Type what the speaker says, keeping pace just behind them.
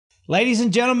Ladies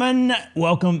and gentlemen,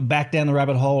 welcome back down the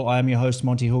rabbit hole. I am your host,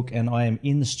 Monty Hooke, and I am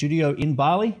in the studio in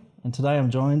Bali. And today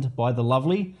I'm joined by the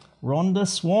lovely Rhonda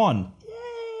Swan. Yay!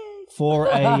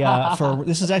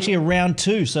 This is actually a round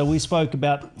two. So we spoke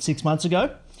about 6 months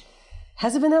ago.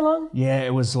 Has it been that long? Yeah,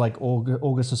 it was like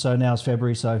August or so. Now it's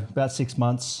February, so about 6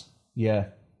 months. Yeah.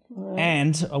 Right.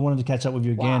 And I wanted to catch up with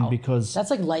you again because... That's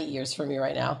like light years for me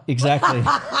right now. Exactly.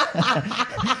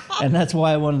 And that's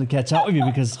why I wanted to catch up with you,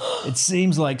 because it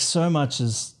seems like so much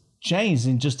has changed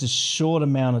in just a short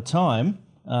amount of time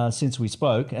since we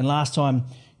spoke. And last time,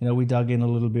 we dug in a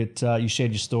little bit. You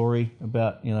shared your story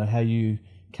about, how you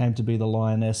came to be the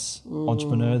lioness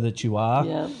entrepreneur that you are.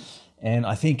 Yeah. And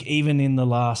I think even in the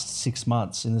last 6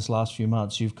 months, in this last few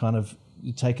months, you've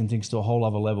taken things to a whole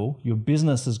other level. Your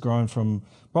business has grown from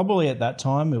probably at that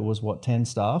time, it was 10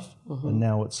 staff, and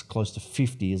now it's close to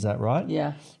 50. Is that right?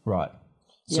 Yeah. Right.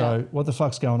 So what the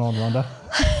fuck's going on, Rhonda?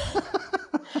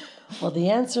 Well,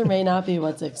 the answer may not be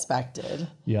what's expected.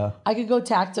 Yeah. I could go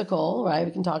tactical, right?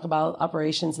 We can talk about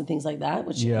operations and things like that,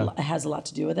 which has a lot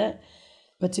to do with it.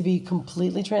 But to be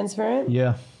completely transparent,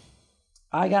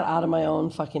 I got out of my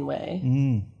own fucking way.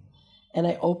 And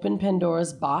I opened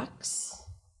Pandora's box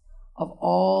of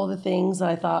all the things that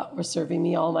I thought were serving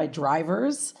me, all my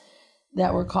drivers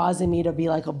that were causing me to be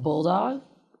like a bulldog.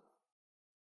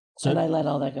 And I let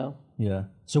all that go. Yeah.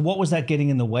 So what was that getting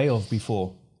in the way of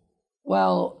before?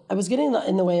 Well, I was getting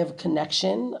in the way of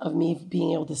connection, of me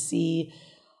being able to see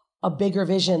a bigger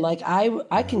vision. Like I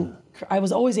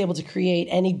was always able to create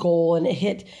any goal and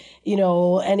hit,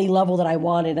 any level that I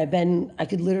wanted. I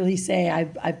could literally say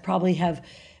I probably have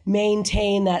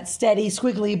maintained that steady,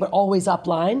 squiggly, but always up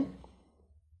line.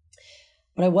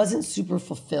 But I wasn't super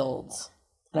fulfilled,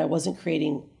 and I wasn't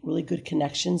creating really good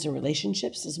connections and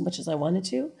relationships as much as I wanted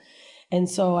to. And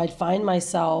so I'd find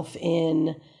myself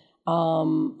in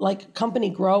like company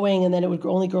growing, and then it would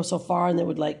only grow so far, and it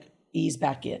would like ease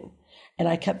back in. And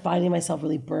I kept finding myself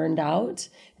really burned out,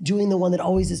 doing the one that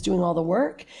always is doing all the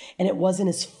work, and it wasn't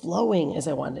as flowing as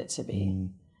I wanted it to be.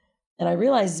 And I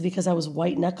realized it's because I was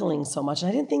white knuckling so much, and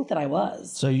I didn't think that I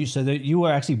was. So you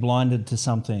were actually blinded to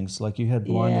some things, like you had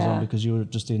blinders on because you were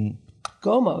just in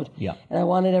go mode. Yeah. And I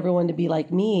wanted everyone to be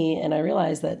like me, and I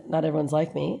realized that not everyone's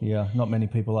like me. Yeah, not many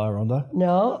people are, Rhonda.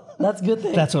 No, that's a good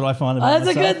thing. That's what I find about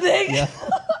myself. That's a good thing. Yeah.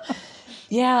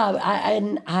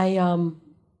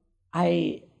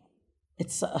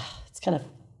 It's kind of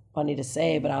funny to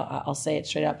say, but I'll say it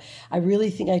straight up. I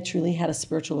really think I truly had a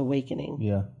spiritual awakening.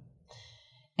 Yeah.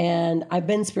 And I've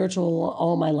been spiritual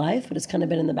all my life, but it's kind of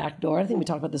been in the back door. I think we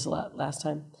talked about this a lot last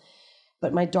time.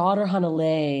 But my daughter,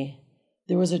 Hanalei,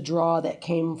 there was a draw that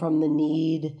came from the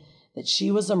need that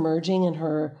she was emerging in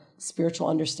her spiritual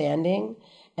understanding.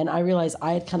 And I realized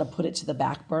I had kind of put it to the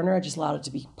back burner. I just allowed it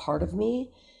to be part of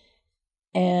me.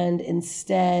 And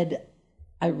instead,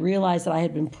 I realized that I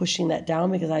had been pushing that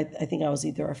down because I think I was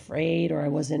either afraid or I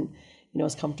wasn't,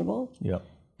 as comfortable. Yeah.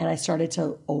 And I started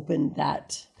to open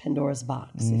that Pandora's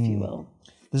box, if you will.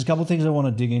 There's a couple of things I want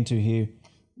to dig into here.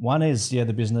 One is, the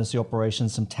business, the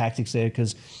operations, some tactics there,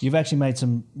 because you've actually made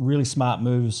some really smart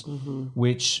moves,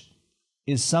 which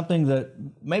is something that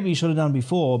maybe you should have done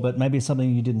before, but maybe it's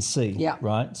something you didn't see,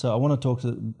 right? So I want to talk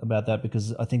about that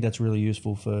because I think that's really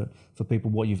useful for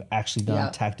people, what you've actually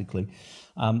done tactically.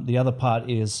 The other part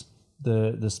is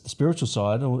the spiritual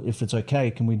side, or if it's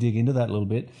okay, can we dig into that a little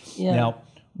bit? Yeah. Now,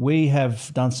 we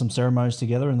have done some ceremonies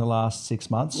together in the last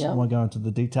 6 months. Yeah. I won't go into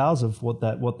the details of what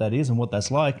that is and what that's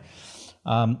like.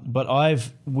 But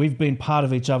we've been part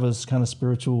of each other's kind of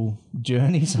spiritual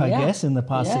journeys, I guess, in the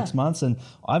past 6 months, and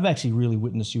I've actually really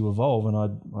witnessed you evolve, and I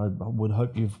would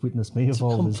hope you've witnessed me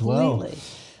evolve as well.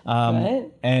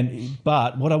 Right?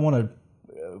 But what I want to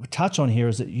touch on here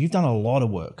is that you've done a lot of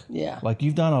work. Yeah. Like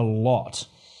you've done a lot,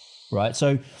 right?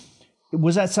 So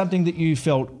was that something that you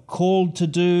felt called to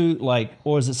do,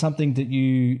 or is it something that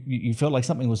you felt like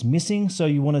something was missing, so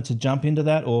you wanted to jump into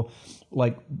that, or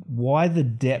why the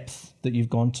depth that you've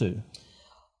gone to?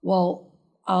 Well,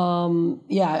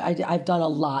 I've done a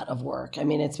lot of work. I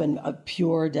mean, it's been a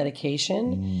pure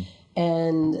dedication.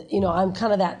 And, I'm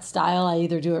kind of that style. I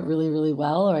either do it really, really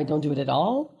well or I don't do it at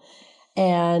all.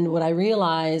 And what I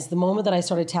realized the moment that I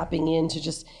started tapping into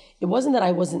it wasn't that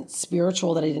I wasn't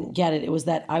spiritual, that I didn't get it. It was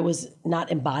that I was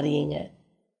not embodying it.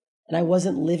 And I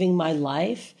wasn't living my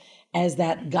life as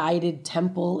that guided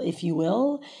temple, if you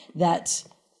will, that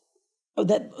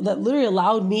literally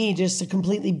allowed me just to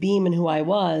completely beam in who I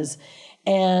was.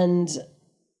 And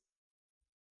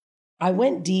I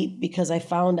went deep because I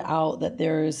found out that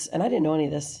and I didn't know any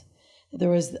of this, there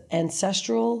was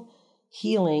ancestral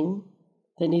healing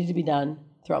that needed to be done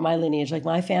throughout my lineage. Like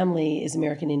my family is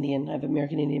American Indian. I have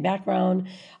American Indian background,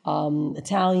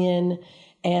 Italian,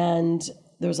 and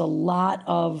there was a lot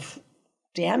of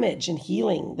damage and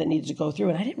healing that needed to go through.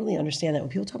 And I didn't really understand that. When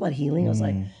people talk about healing, I was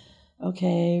like,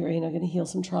 okay, we're going to heal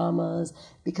some traumas,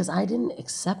 because I didn't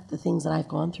accept the things that I've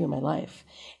gone through in my life.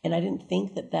 And I didn't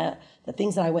think that the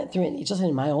things that I went through, and just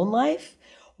in my own life,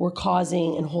 were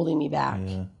causing and holding me back.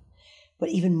 Yeah. But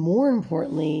even more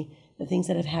importantly, the things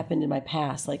that have happened in my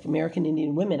past, like American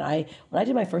Indian women. When I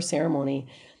did my first ceremony,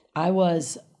 I'm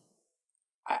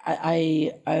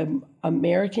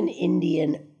American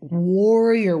Indian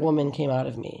warrior woman came out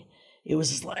of me. It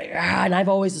was just like, and I've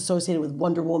always associated with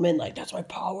Wonder Woman, like that's my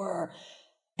power.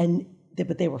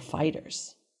 But they were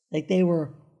fighters. Like they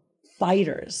were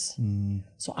fighters.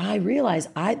 So I realized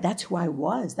that's who I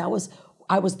was.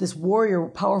 I was this warrior,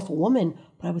 powerful woman,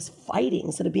 but I was fighting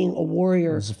instead of being a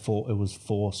warrior. It was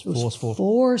forceful.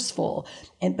 Forceful.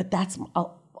 But that's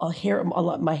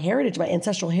my heritage, my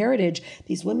ancestral heritage.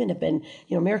 These women have been,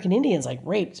 American Indians, like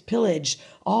raped, pillaged,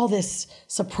 all this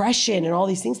suppression and all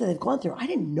these things that they've gone through. I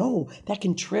didn't know that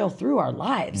can trail through our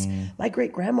lives. My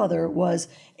great grandmother was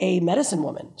a medicine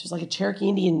woman. She was like a Cherokee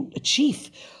Indian chief.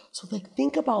 So like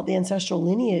think about the ancestral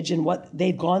lineage and what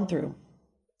they've gone through.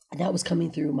 And that was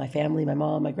coming through my family, my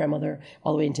mom, my grandmother,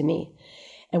 all the way into me.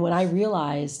 And when I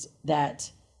realized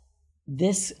that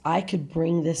I could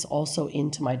bring this also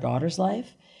into my daughter's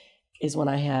life, is when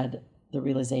I had the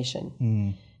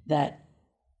realization that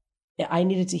I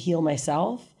needed to heal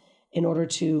myself in order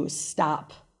to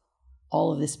stop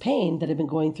all of this pain that I've been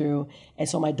going through. And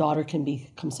so my daughter can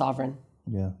become sovereign.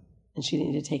 Yeah. And she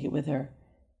didn't need to take it with her.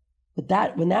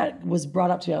 But when that was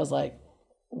brought up to me, I was like,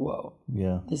 whoa,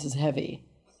 this is heavy.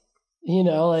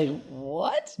 Like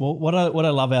what? Well, what I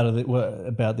love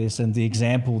about this and the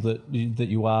example that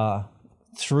you are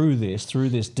through this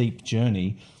deep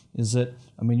journey is that,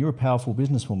 you're a powerful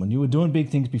businesswoman. You were doing big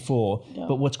things before,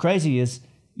 but what's crazy is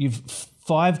you've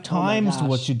 5 times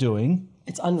what you're doing.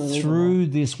 It's unbelievable. Through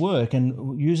this work,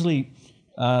 and usually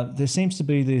there seems to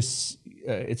be this.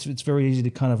 It's very easy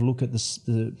to kind of look at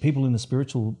the people in the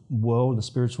spiritual world, the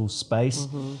spiritual space,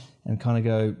 and kind of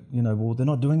go, well, they're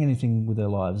not doing anything with their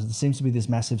lives. There seems to be this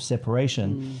massive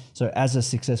separation. So as a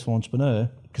successful entrepreneur,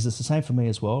 because it's the same for me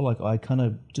as well, like I kind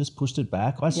of just pushed it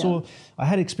back. I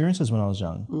had experiences when I was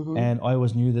young, and I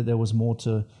always knew that there was more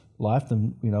to life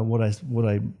than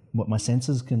what my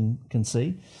senses can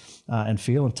see and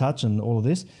feel and touch and all of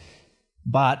this.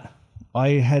 But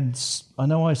I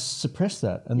know I suppressed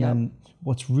that, and then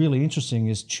what's really interesting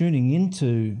is tuning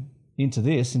into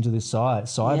this side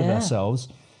of ourselves.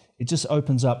 It just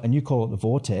opens up, and you call it the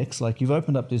vortex. Like you've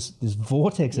opened up this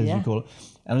vortex, as you call it.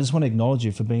 And I just want to acknowledge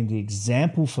you for being the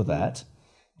example for that,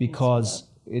 because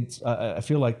I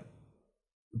feel like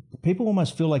people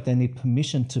almost feel like they need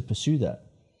permission to pursue that,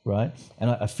 right? And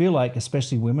I feel like,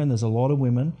 especially women, there's a lot of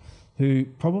women who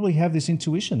probably have this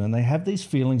intuition and they have these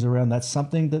feelings around that's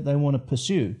something that they want to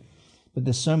pursue. But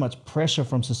there's so much pressure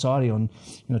from society on,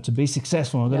 to be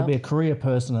successful. I've got to be a career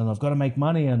person, and I've got to make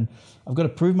money, and I've got to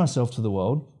prove myself to the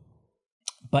world.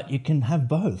 But you can have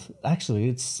both. Actually,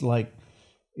 it's like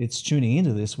it's tuning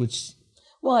into this, which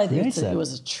I think it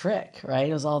was a trick, right?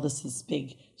 It was all this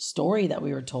big story that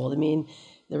we were told.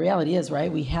 The reality is,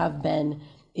 right? We have been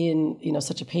in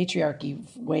such a patriarchy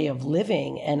way of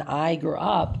living, and I grew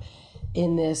up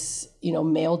in this,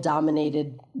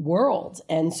 male-dominated world.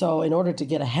 And so in order to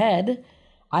get ahead,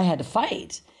 I had to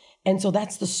fight. And so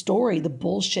that's the story, the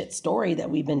bullshit story that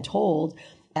we've been told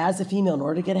as a female. In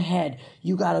order to get ahead,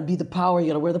 you got to be the power, you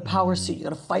got to wear the power suit, you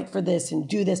got to fight for this and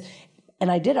do this. And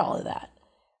I did all of that,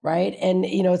 right? And,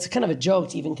 it's kind of a joke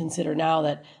to even consider now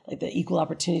that like the Equal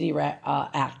Opportunity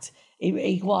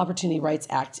Equal Opportunity Rights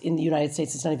Act in the United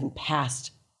States is not even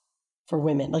passed for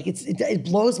women. Like it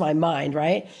blows my mind,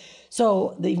 right?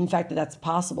 So the fact that that's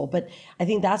possible, but I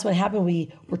think that's what happened.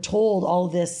 We were told all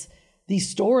of these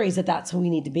stories that's who we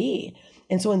need to be.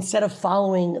 And so instead of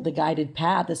following the guided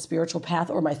path, the spiritual path,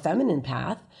 or my feminine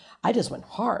path, I just went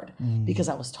hard because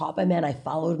I was taught by men. I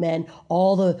followed men.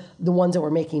 All the ones that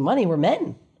were making money were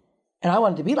men. And I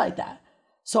wanted to be like that.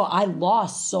 So I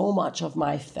lost so much of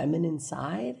my feminine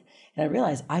side. And I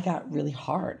realized I got really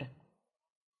hard.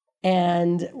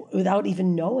 And without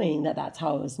even knowing that that's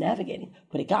how I was navigating.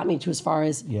 But it got me to as far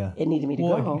as it needed me to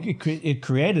go. It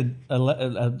created a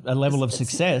level of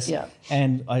success.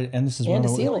 And this is a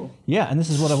ceiling. And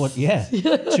this is what I want.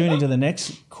 Tuning to the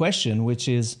next question, which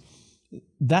is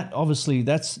that obviously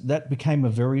that became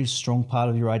a very strong part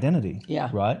of your identity.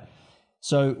 Right.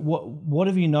 So what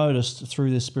have you noticed through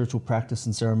this spiritual practice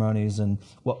and ceremonies, and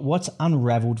what's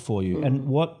unraveled for you, and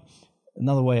what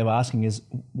another way of asking is,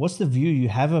 what's the view you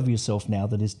have of yourself now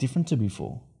that is different to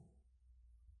before?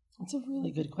 That's a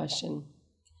really good question.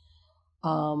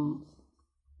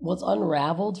 What's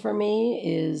unraveled for me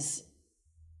is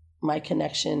my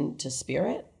connection to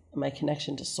spirit, my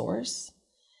connection to source.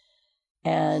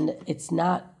 And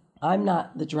I'm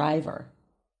not the driver.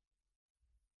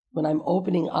 When I'm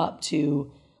opening up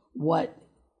to what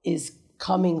is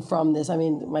coming from this, I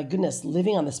mean, my goodness,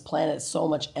 living on this planet is so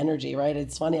much energy, right?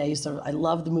 It's funny, I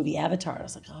love the movie Avatar. I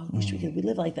was like, oh, I wish we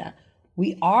live like that.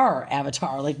 We are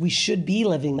Avatar, like we should be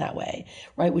living that way,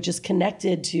 right? Which is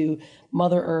connected to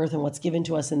Mother Earth and what's given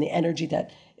to us and the energy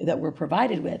that we're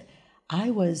provided with.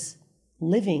 I was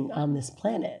living on this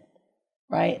planet,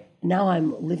 right? Now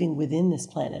I'm living within this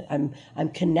planet. I'm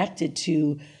connected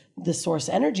to the source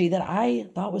energy that I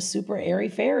thought was super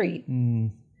airy-fairy.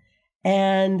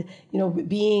 And, you know,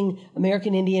 being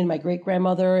American Indian, my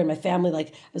great-grandmother and my family, like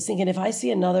I was thinking, if I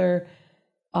see another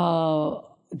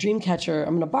dream catcher,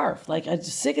 I'm going to barf. Like, I'm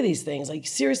just sick of these things. Like,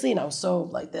 seriously, and I was so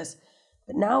like this.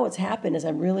 But now what's happened is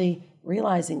I'm really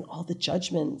realizing all the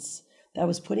judgments that I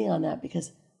was putting on that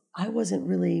because I wasn't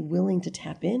really willing to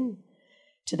tap in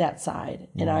to that side.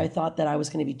 And I thought that I was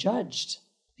going to be judged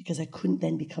because I couldn't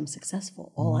then become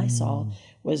successful. All I saw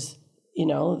was, you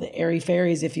know, the airy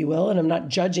fairies, if you will. And I'm not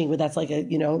judging, but that's like a,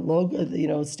 you know, logo, you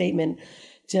know, statement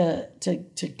to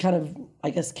kind of,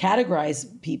 I guess,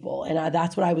 categorize people. And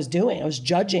that's what I was doing. I was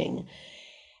judging.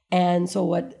 And so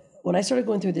when I started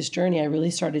going through this journey, I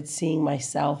really started seeing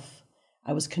myself.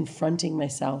 I was confronting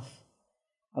myself.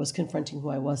 I was confronting who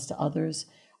I was to others.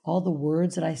 All the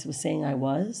words that I was saying I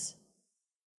wasn't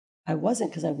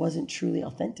because I wasn't truly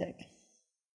authentic.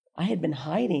 I had been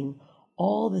hiding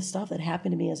all the stuff that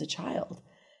happened to me as a child,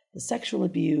 the sexual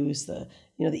abuse, the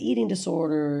eating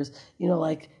disorders,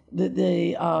 like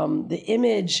the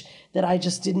image that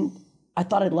I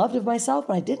thought I loved of myself,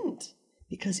 but I didn't,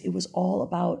 because it was all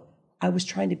about, I was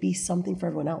trying to be something for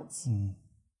everyone else. Mm.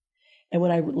 And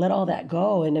when I let all that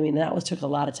go, and I mean, took a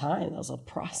lot of time. That was a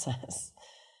process,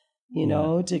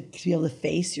 to be able to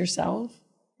face yourself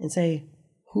and say,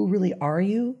 who really are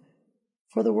you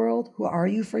for the world? Who are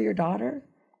you for your daughter?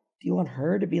 Do you want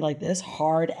her to be like this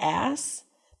hard ass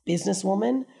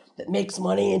businesswoman that makes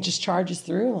money and just charges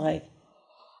through?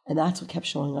 And that's what kept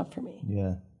showing up for me.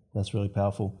 Yeah, that's really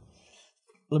powerful.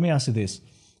 Let me ask you this.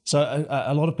 So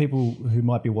a lot of people who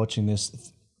might be watching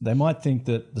this, they might think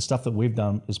that the stuff that we've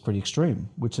done is pretty extreme,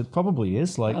 which it probably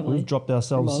is. We've dropped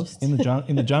ourselves in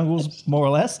the jungles, more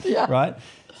or less, yeah. Right?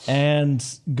 And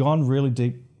gone really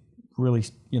deep, really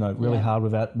hard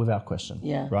without question,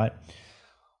 yeah. Right?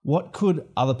 What could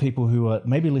other people who are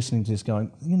maybe listening to this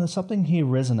going, something here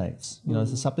resonates,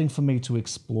 there's something for me to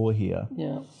explore here.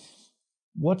 Yeah.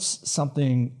 What's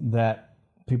something that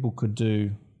people could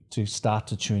do to start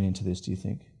to tune into this, do you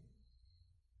think?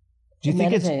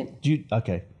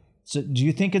 Meditate. So do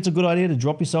you think it's a good idea to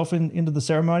drop yourself into the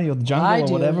ceremony or the jungle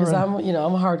or whatever? Because I'm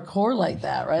hardcore like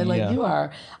that, right? Like you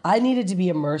are. I needed to be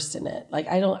immersed in it.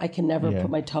 I can never put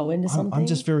my toe into something. I'm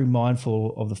just very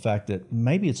mindful of the fact that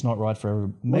maybe it's not right for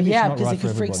everyone. Because it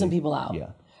could freak some people out.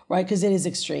 Yeah. Right, because it is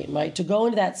extreme, right? To go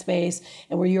into that space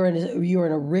and where you're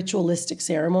in a ritualistic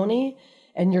ceremony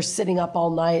and you're sitting up all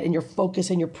night and you're focused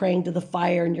and you're praying to the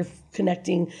fire and you're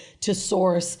connecting to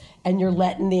source and you're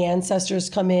letting the ancestors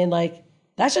come in,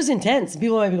 that's just intense.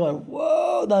 People might be going,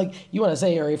 whoa, you want to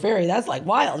say airy fairy, that's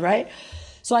wild, right?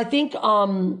 So I think,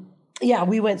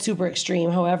 we went super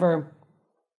extreme. However,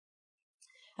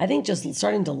 I think just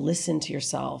starting to listen to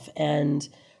yourself, and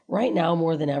right now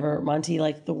more than ever, Monty,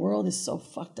 the world is so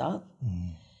fucked up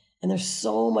and there's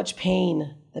so much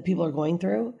pain that people are going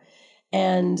through.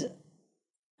 And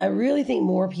I really think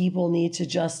more people need to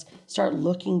just start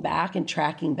looking back and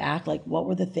tracking back, what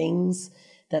were the things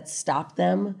that stopped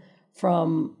them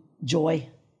from joy,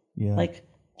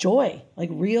 joy,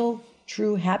 real,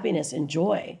 true happiness and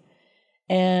joy.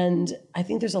 And I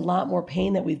think there's a lot more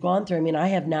pain that we've gone through. I mean, I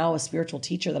have now a spiritual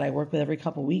teacher that I work with every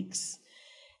couple of weeks,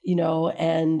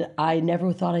 and I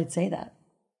never thought I'd say that.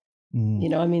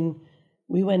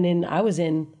 I was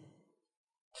in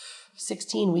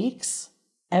 16 weeks,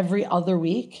 every other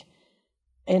week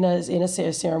in a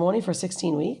ceremony for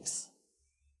 16 weeks.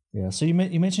 Yeah. So you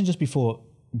mentioned just before,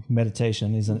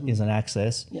 meditation is an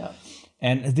access. Yeah.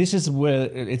 And this is where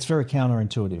it's very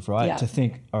counterintuitive, right? Yeah. To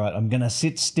think, all right, I'm going to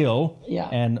sit still. Yeah.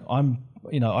 And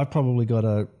I've probably got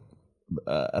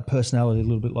a personality a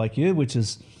little bit like you, which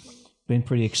has been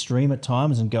pretty extreme at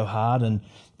times and go hard. And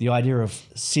the idea of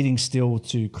sitting still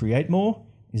to create more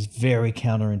is very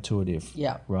counterintuitive.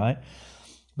 Yeah. Right.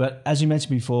 But as you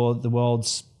mentioned before, the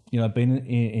world's, been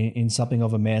in something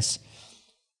of a mess.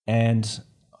 And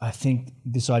I think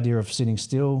this idea of sitting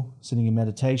still, sitting in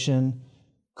meditation,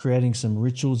 creating some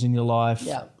rituals in your life,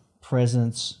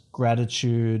 presence,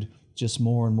 gratitude, just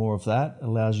more and more of that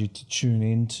allows you to tune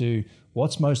into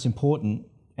what's most important,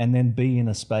 and then be in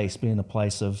a space, be in a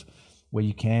place of where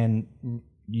you can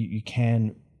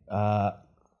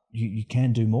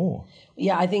do more.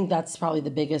 Yeah, I think that's probably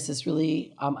the biggest. Is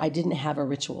really I didn't have a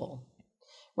ritual,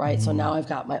 right? So now I've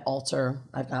got my altar.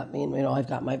 I've got I've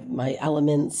got my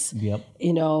elements. Yep.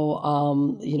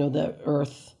 The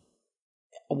earth,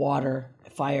 water,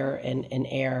 fire, and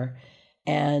air.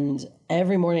 And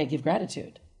every morning I give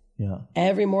gratitude. Yeah.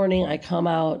 Every morning I come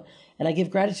out and I give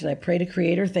gratitude. I pray to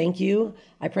Creator, thank you.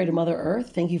 I pray to Mother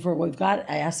Earth, thank you for what we've got.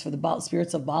 I ask for the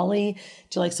spirits of Bali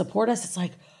to support us.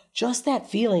 It's just that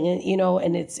feeling,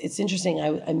 and it's interesting.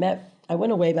 I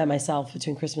went away by myself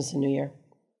between Christmas and New Year,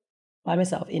 by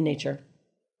myself in nature,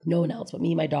 no one else but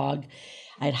me and my dog.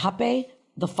 I had Hape,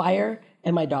 the fire,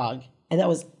 and my dog, and that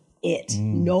was it.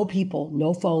 No people,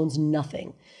 no phones,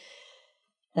 nothing.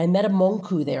 And I met a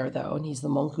monku there, though, and he's the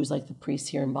monk who's like the priest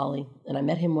here in Bali. And I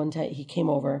met him one time. He came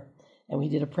over, and we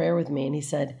did a prayer with me, and he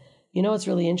said, it's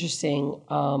really interesting.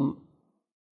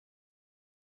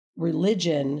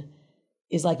 Religion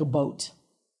is like a boat.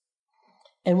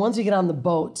 And once we get on the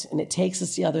boat and it takes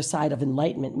us to the other side of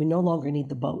enlightenment, we no longer need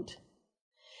the boat.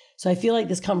 So I feel like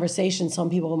this conversation,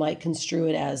 some people might construe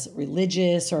it as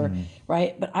religious or,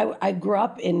 right? But I grew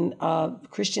up in a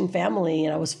Christian family,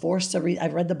 and I was forced to read.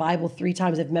 I've read the Bible 3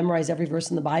 times. I've memorized every verse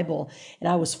in the Bible, and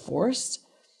I was forced.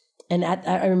 And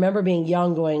I remember being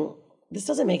young going, this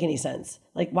doesn't make any sense.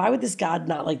 Why would this God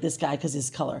not like this guy because his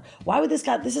color? Why would this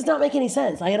God, this does not make any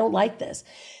sense. I don't like this.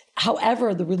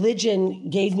 However, the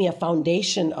religion gave me a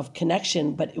foundation of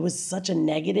connection, but it was such a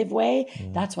negative way.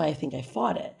 That's why I think I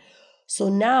fought it. So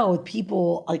now with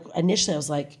people, initially I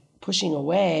was pushing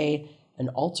away an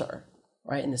altar,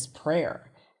 right? And this prayer.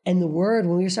 And the word,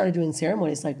 when we started doing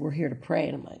ceremonies, we're here to pray.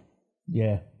 And I'm like,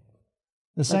 yeah.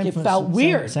 The same it felt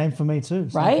weird. Same for me too.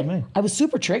 Right? For me. I was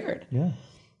super triggered. Yeah.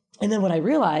 And then when I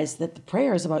realized that the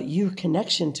prayer is about your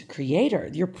connection to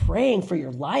Creator, you're praying for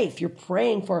your life. You're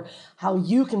praying for how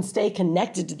you can stay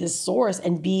connected to this source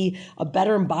and be a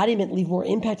better embodiment, leave more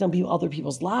impact on other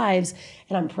people's lives.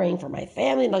 And I'm praying for my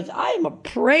family. And I am a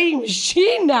praying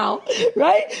machine now,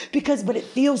 right? But it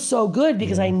feels so good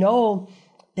because I know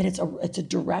that it's a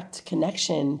direct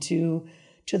connection to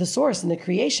the source and the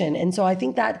creation. And so I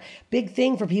think that big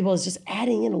thing for people is just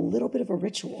adding in a little bit of a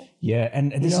ritual. Yeah,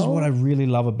 and this is what I really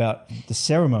love about the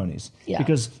ceremonies,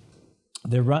 because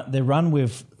they're run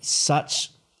with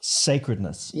such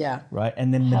sacredness. Yeah. Right?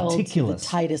 And then meticulous. The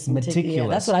tightest meticulous. Yeah,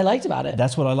 that's what I liked about it.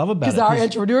 That's what I love about it. Because our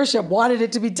entrepreneurship wanted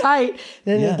it to be tight.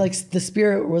 Then the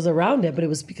spirit was around it, but it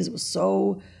was because it was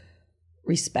so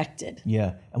respected.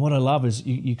 Yeah. And what I love is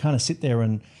you kind of sit there,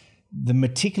 and the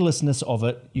meticulousness of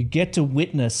it, you get to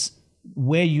witness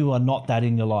where you are not that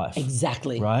in your life.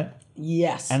 Exactly. Right?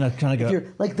 Yes. And I kind of go, if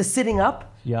you're the sitting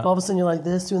up, all of a sudden you're like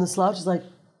this, doing the slouch. It's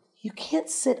you can't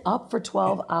sit up for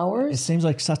 12 hours. It seems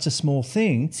like such a small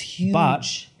thing. It's huge.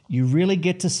 But you really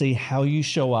get to see how you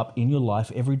show up in your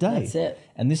life every day. That's it.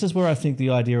 And this is where I think the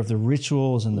idea of the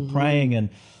rituals and the praying, and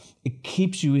it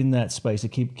keeps you in that space. It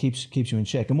keeps you in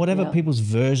check. And whatever people's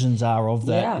versions are of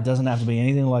that, it doesn't have to be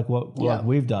anything like what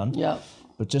we've done. Yeah.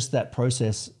 But just that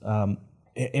process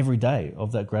every day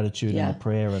of that gratitude and the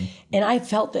prayer. And I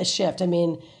felt this shift. I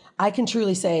mean, I can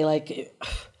truly say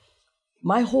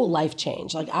my whole life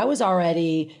changed. I was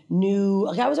already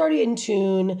I was already in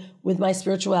tune with my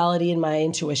spirituality and my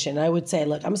intuition. I would say,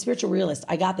 look, I'm a spiritual realist.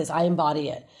 I got this. I embody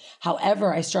it. However,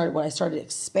 when I started to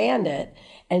expand it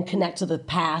and connect to the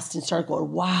past and start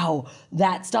going, wow,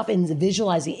 that stuff, and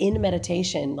visualizing in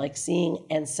meditation, seeing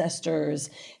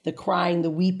ancestors, the crying, the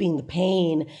weeping, the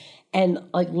pain, and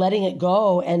letting it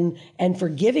go and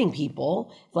forgiving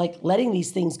people, letting these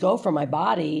things go from my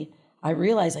body, I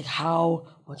realized how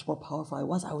much more powerful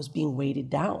I was being weighted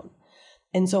down.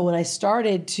 And so when I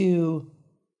started to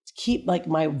keep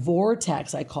my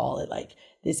vortex, I call it,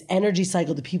 this energy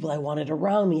cycle, the people I wanted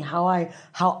around me, how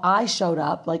I showed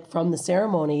up from the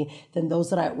ceremony, then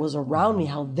those that I was around me,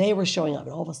 how they were showing up.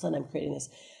 And all of a sudden I'm creating this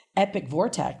epic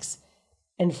vortex.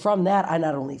 And from that, I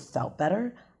not only felt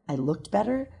better, I looked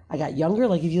better, I got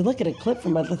younger. If you look at a clip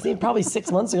from probably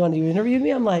 6 months ago when you interviewed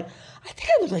me, I'm I think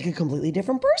I look like a completely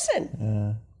different person.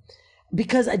 Yeah.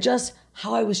 Because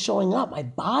how I was showing up, my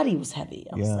body was heavy.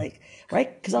 I was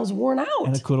right? Because I was worn out.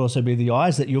 And it could also be the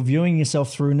eyes that you're viewing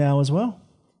yourself through now as well.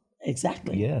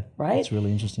 Exactly. Yeah. Right? It's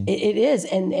really interesting. It is.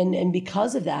 And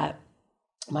because of that,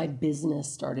 my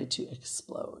business started to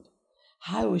explode.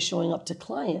 how I was showing up to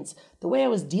clients, the way I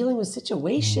was dealing with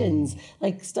situations,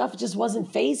 like stuff just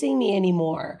wasn't phasing me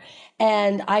anymore.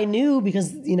 And I knew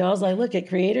because, I was like, look, at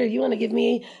Creator, you want to give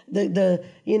me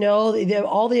all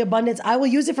the abundance, I will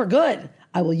use it for good.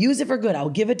 I will use it for good.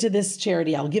 I'll give it to this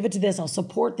charity. I'll give it to this. I'll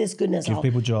support this goodness. Give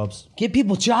people jobs. Give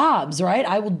people jobs, right?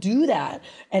 I will do that.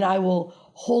 And I will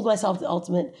hold myself to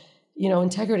ultimate,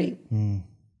 integrity.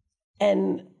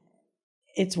 And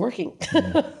it's working.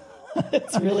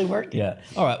 It's really working. Yeah.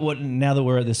 All right. Well, now that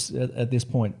we're at this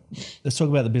point, let's talk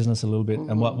about the business a little bit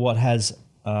and what has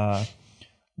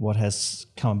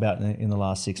come about in the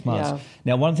last 6 months. Yeah.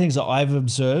 Now, one of the things that I've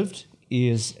observed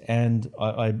is, and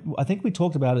I think we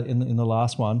talked about it in the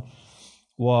last one,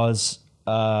 was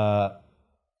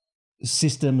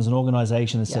systems and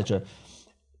organization, etc.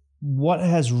 What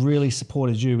has really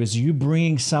supported you is you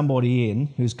bringing somebody in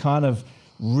who's kind of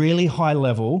really high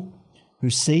level, who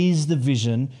sees the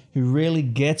vision, who really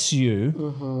gets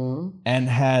you, and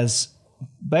has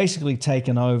basically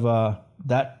taken over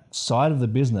that side of the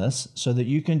business so that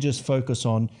you can just focus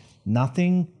on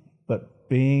nothing but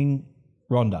being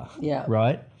Rhonda. Yeah.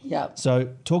 Right? Yeah.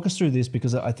 So talk us through this,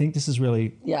 because I think this is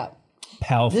really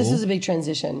powerful. This is a big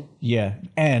transition. Yeah.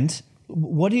 And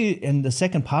and the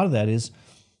second part of that is,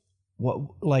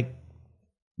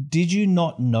 did you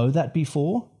not know that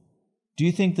before? Do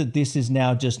you think that this is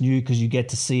now just new because you get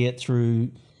to see it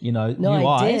through, new eyes? No,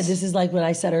 I did. This is like what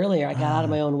I said earlier. I got out of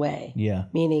my own way. Yeah.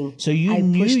 Meaning, so you I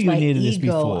knew pushed you my needed this ego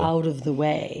before. out of the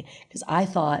way, because I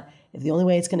thought if the only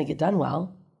way it's going to get done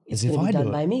well is going to be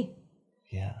done by me.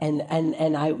 Yeah. And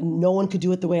no one could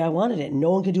do it the way I wanted it.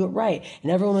 No one could do it right.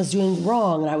 And everyone was doing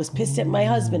wrong. And I was pissed at my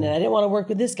husband, and I didn't want to work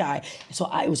with this guy.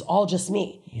 So it was all just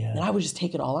me. Yeah. And I would just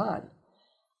take it all on.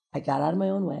 I got out of my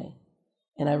own way,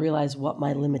 and I realized what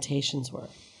my limitations were.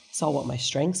 Saw what my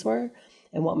strengths were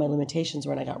and what my limitations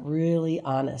were. And I got really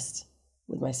honest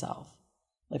with myself.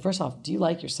 Like, first off, do you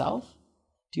like yourself?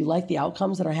 Do you like the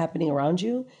outcomes that are happening around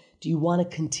you? Do you want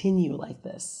to continue like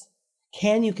this?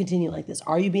 Can you continue like this?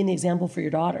 Are you being the example for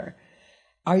your daughter?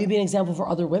 Are you being an example for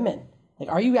other women? Like,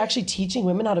 are you actually teaching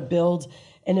women how to build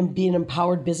and be an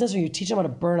empowered business, or are you teaching them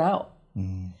how to burn out?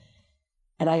 And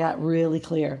I got really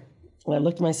clear. When I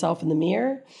looked at myself in the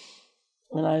mirror,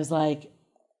 and I was like,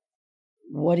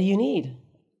 what do you need?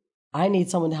 I need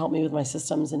someone to help me with my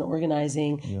systems and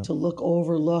organizing, to look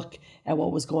at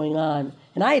what was going on.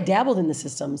 And I had dabbled in the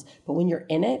systems, but when you're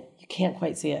in it, you can't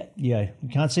quite see it. Yeah, you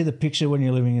can't see the picture when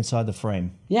you're living inside the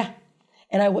frame. Yeah.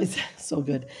 And I was so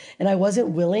good. And I wasn't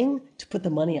willing to put the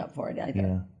money up for it either.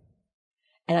 Yeah.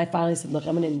 And I finally said, look,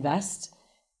 I'm going to invest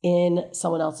in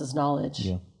someone else's knowledge.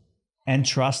 Yeah. And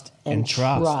trust. And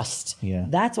trust. Yeah.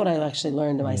 That's what I actually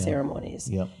learned in my ceremonies.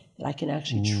 Yep. That I can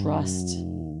actually trust.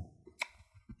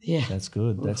 Yeah. That's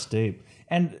good. That's deep.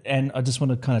 And I just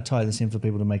want to kind of tie this in for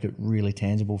people to make it really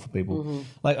tangible for people.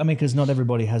 Because not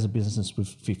everybody has a business with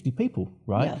 50 people,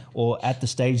 right? Yeah. Or at the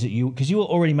stage that because you were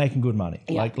already making good money.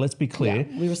 Yeah. Like, let's be clear.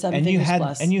 Yeah. We were 7 figures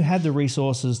plus. And you had the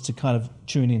resources to kind of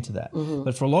tune into that.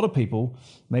 But for a lot of people,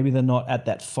 maybe they're not at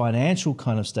that financial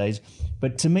kind of stage.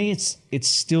 But to me, it's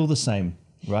still the same,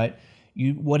 right?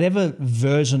 Whatever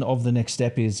version of the next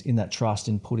step is in that trust,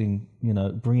 in putting,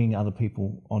 bringing other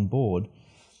people on board,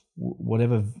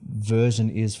 whatever version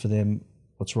is for them,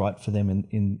 what's right for them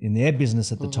in their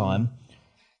business at the time,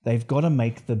 they've got to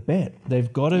make the bet.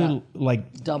 They've got to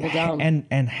double down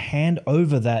and hand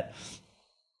over that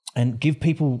and give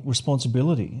people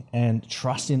responsibility and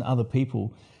trust in other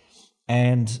people,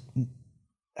 and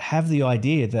have the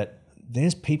idea that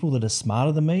there's people that are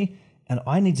smarter than me and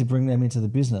I need to bring them into the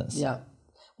business. Yeah.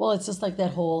 Well, it's just like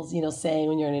that whole, saying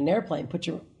when you're in an airplane, put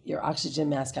your oxygen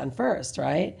mask on first,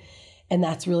 right? And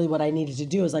that's really what I needed to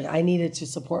do, is like, I needed to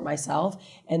support myself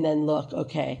and then look,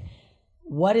 okay,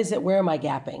 what is it? Where am I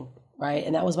gapping? Right?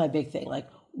 And that was my big thing. Like,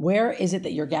 where is it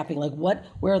that you're gapping? Like,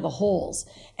 where are the holes?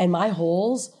 And my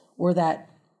holes were that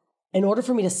in order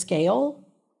for me to scale,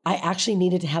 I actually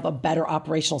needed to have a better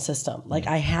operational system. Like,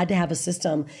 I had to have a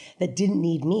system that didn't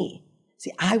need me.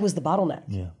 See, I was the bottleneck.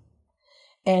 Yeah.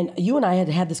 And you and I had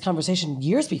had this conversation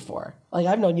years before. Like,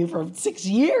 I've known you for 6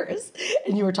 years,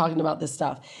 and you were talking about this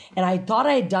stuff. And I thought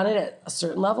I had done it at a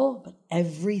certain level, but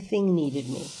everything needed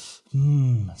me.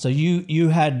 So you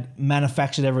had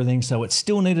manufactured everything, so it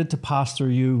still needed to pass through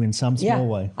you in some small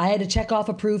way. I had to check off,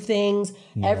 approve things.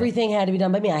 Yeah. Everything had to be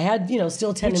done by me. I had,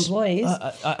 still 10 employees.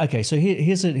 Okay, so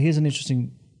here's an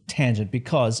interesting tangent,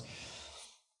 because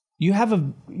you have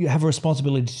a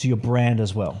responsibility to your brand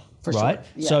as well, for right?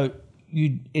 Sure. Yeah. So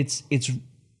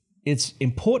it's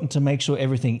important to make sure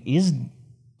everything is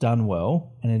done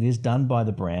well and it is done by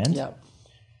the brand. Yeah.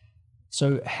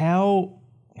 So how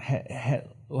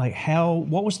like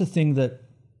what was the thing that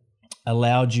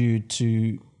allowed you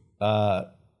to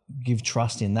give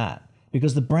trust in that?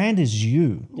 Because the brand is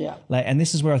you. Yeah. Like, and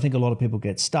this is where I think a lot of people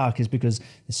get stuck, is because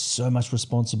there's so much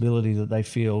responsibility that they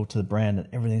feel to the brand, and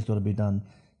everything's got to be done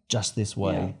just this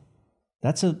way. Yeah.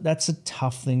 That's a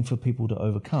tough thing for people to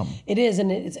overcome. It is,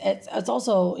 and it's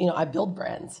also, you know, I build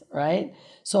brands, right?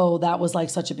 So that was like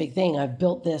such a big thing. I've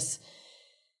built this,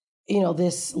 you know,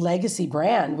 this legacy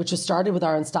brand, which was started with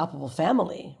our Unstoppable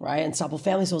family, right? Unstoppable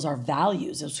family, so it was our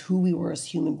values, it was who we were as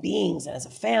human beings and as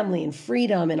a family and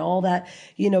freedom and all that,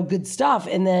 you know, good stuff.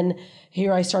 And then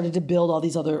here I started to build all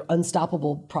these other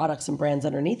unstoppable products and brands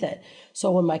underneath it.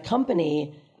 So when my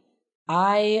company,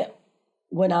 I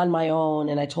went on my own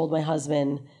and I told my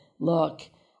husband, look,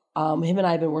 him and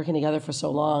I have been working together for so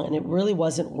long and it really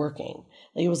wasn't working.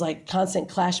 Like, it was like constant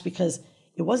clash, because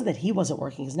it wasn't that he wasn't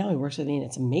working, because now he works with me and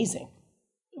it's amazing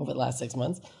over the last 6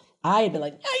 months. I had been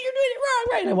like, yeah, you're doing it wrong,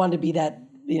 right? And I wanted to be that,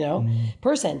 you know,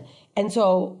 person. And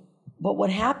so, but what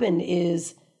happened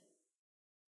is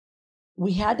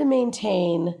we had to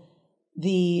maintain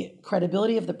the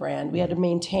credibility of the brand. We had to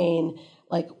maintain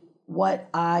like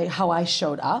how I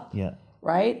showed up. Yeah.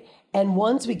 Right? And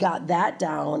once we got that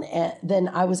down, then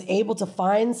I was able to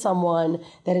find someone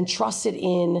that entrusted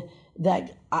in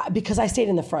that, because I stayed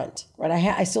in the front, right?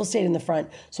 I still stayed in the front.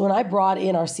 So when I brought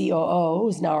in our COO,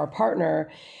 who's now our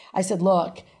partner, I said,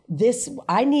 look, because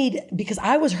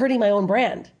I was hurting my own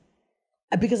brand,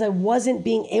 because I wasn't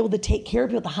being able to take care of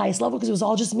people at the highest level, because it was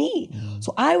all just me.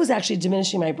 So I was actually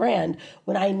diminishing my brand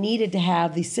when I needed to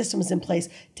have these systems in place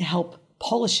to help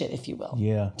polish it, if you will,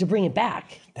 to bring it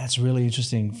back. That's really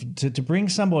interesting. To bring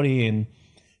somebody in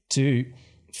to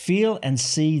feel and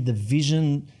see the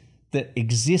vision that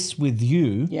exists with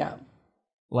you. Yeah.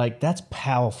 Like, that's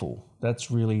powerful.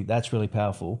 That's really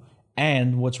powerful.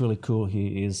 And what's really cool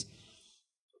here is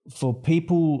for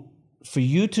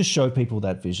you to show people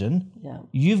that vision,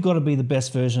 you've got to be the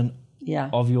best version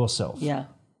of yourself. Yeah.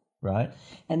 Right?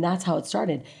 And that's how it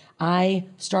started. I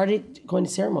started going to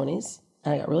ceremonies.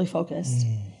 And I got really focused.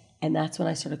 And that's when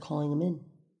I started calling them in.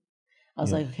 I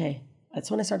was like, okay,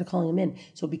 that's when I started calling them in.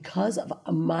 So because of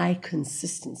my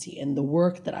consistency and the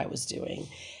work that I was doing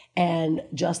and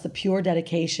just the pure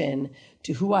dedication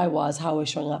to who I was, how I was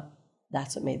showing up,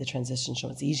 that's what made the transition so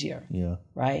much easier. Yeah.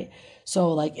 Right?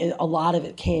 So like a lot of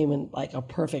it came in like a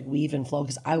perfect weave and flow,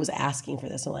 because I was asking for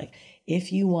this. I'm like,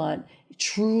 if you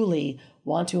truly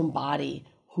want to embody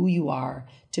who you are,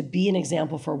 to be an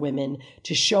example for women,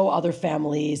 to show other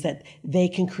families that they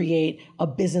can create a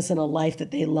business and a life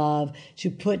that they love, to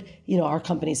put, you know, our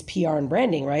company's PR and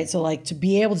branding, right? So like, to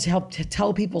be able to help to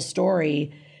tell people's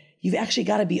story, you've actually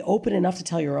got to be open enough to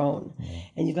tell your own.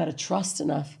 And you've got to trust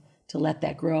enough to let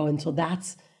that grow. And so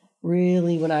that's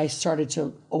really when I started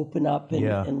to open up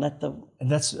and let the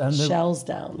shells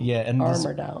down, and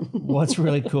armor down. What's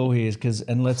really cool here is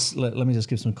let me just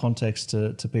give some context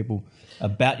to people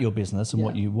about your business and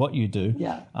what you do.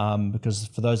 Because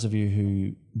for those of you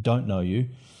who don't know you,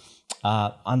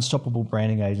 Unstoppable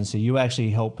Branding Agency, you actually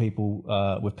help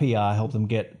people with PR, help them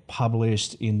get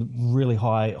published in really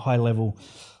high level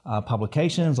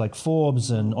publications like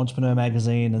Forbes and Entrepreneur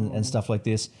Magazine and stuff like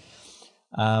this.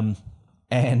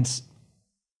 And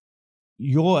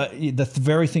the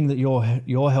very thing that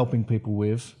you're helping people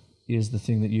with is the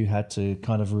thing that you had to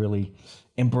kind of really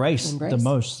embrace the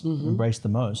most. Embrace the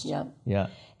most. Yeah.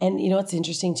 And you know what's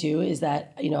interesting too is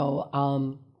that, you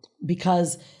know,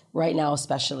 because right now,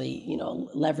 especially, you know,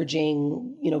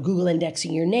 leveraging, you know, Google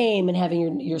indexing your name and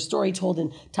having your story told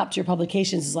in top tier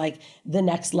publications is like the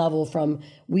next level from,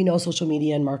 we know social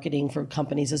media and marketing for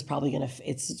companies is probably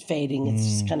it's fading. It's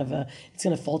just kind of it's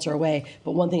going to falter away.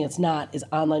 But one thing it's not is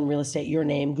online real estate, your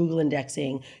name, Google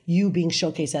indexing, you being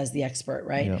showcased as the expert,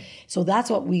 right? Yeah. So that's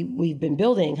what we've been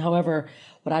building. However,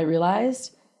 what I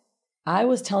realized, I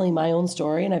was telling my own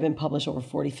story, and I've been published over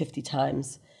 40, 50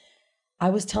 times. I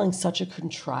was telling such a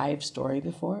contrived story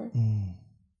before.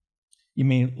 You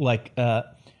mean like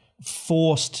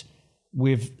forced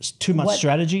with too much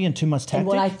strategy and too much tactic? And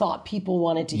what I thought people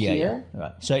wanted to hear. Yeah.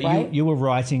 Right. So you were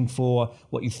writing for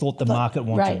what you thought the market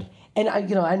wanted. Right. And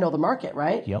I know the market,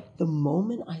 right? Yep. The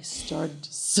moment I started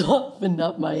to soften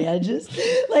up my edges,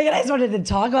 and I started to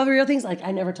talk about the real things, like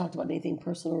I never talked about anything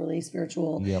personal, really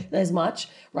spiritual as much,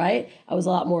 right? I was a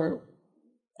lot more,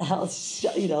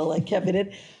 kept it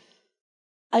in.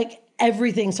 Like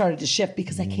everything started to shift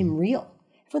because I came real.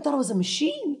 Everyone thought I was a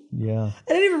machine. Yeah. And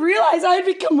I didn't even realize I had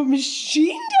become a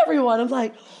machine to everyone. I'm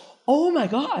like, oh my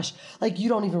gosh. Like you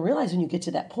don't even realize when you get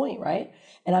to that point, right?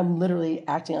 And I'm literally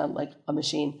acting on like a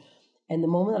machine. And the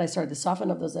moment that I started to soften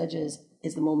up those edges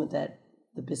is the moment that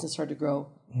the business started to grow.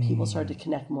 People started to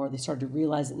connect more. They started to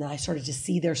realize it. And then I started to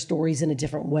see their stories in a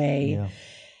different way. Yeah.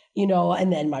 You know,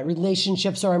 and then my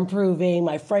relationships are improving.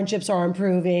 My friendships are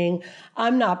improving.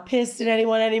 I'm not pissed at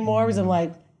anyone anymore because I'm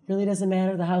like, really doesn't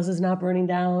matter. The house is not burning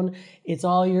down. It's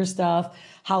all your stuff.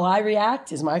 How I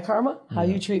react is my karma. How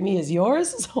you treat me is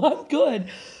yours. So I'm good.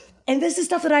 And this is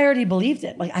stuff that I already believed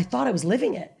in. Like I thought I was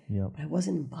living it, but I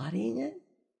wasn't embodying it.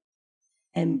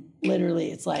 And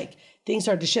literally it's like things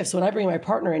started to shift. So when I bring my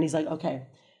partner in, he's like, okay,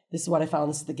 this is what I found.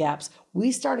 This is the gaps.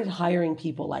 We started hiring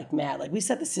people like mad. Like we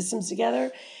set the systems together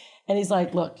and he's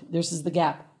like, look, this is the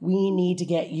gap. We need to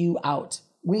get you out.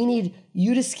 We need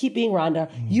you to keep being Rhonda.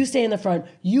 You stay in the front.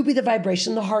 You be the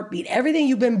vibration, the heartbeat, everything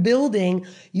you've been building.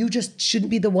 You just shouldn't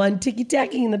be the one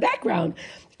ticky-tacking in the background.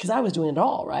 Because I was doing it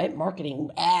all, right? Marketing,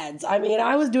 ads. I mean,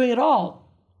 I was doing it all.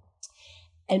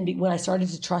 And when I started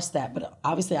to trust that, but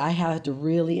obviously I had to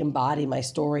really embody my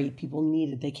story. People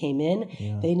needed, they came in,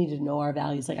 they needed to know our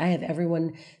values. Like I have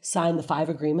everyone sign the 5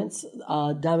 agreements,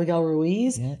 Don Miguel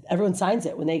Ruiz, everyone signs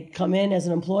it. When they come in as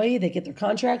an employee, they get their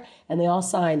contract and they all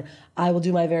sign, I will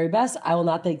do my very best. I will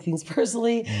not take things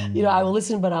personally. You know, I will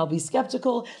listen, but I'll be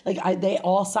skeptical. Like they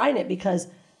all sign it because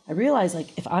I realized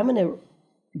like if I'm going to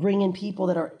bring in people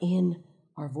that are in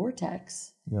our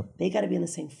vortex, they got to be in the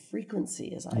same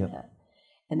frequency as I'm at.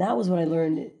 And that was what I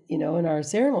learned, you know, in our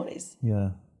ceremonies. Yeah.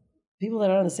 People that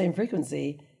are on the same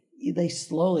frequency, they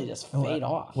slowly just fade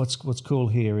off. What's cool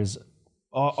here is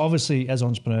obviously as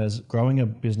entrepreneurs, growing a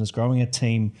business, growing a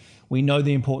team, we know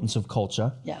the importance of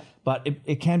culture. Yeah. But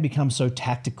it can become so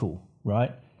tactical,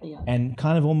 right? Yeah. And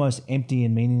kind of almost empty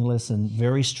and meaningless and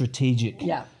very strategic.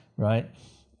 Yeah. Right?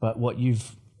 But what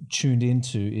you've tuned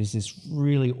into is this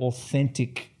really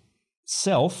authentic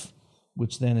self,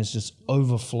 which then is just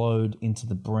overflowed into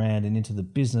the brand and into the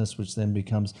business, which then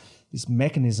becomes this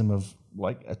mechanism of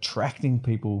like attracting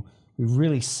people who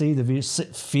really see the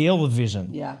vision, feel the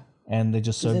vision. Yeah. And they're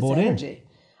just so It's bought energy. in.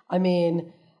 I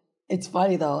mean, it's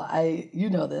funny though. You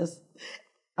know this.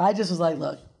 I just was like,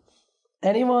 look,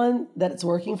 anyone that's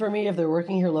working for me, if they're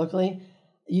working here locally,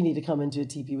 you need to come into a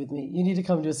TP with me. You need to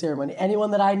come to a ceremony.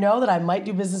 Anyone that I know that I might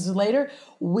do business with later,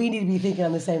 we need to be thinking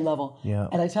on the same level. Yeah.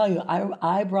 And I tell you,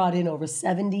 I brought in over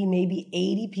 70, maybe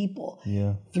 80 people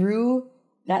through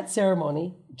that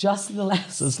ceremony just in the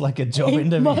last So it's like a job 8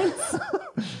 interview. months.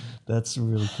 That's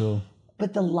really cool.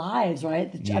 But the lives,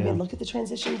 right? I mean, look at the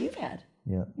transition you've had.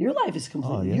 Yeah. Your life is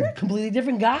completely, you're a completely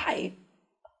different guy.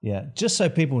 Yeah. Just so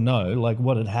people know, like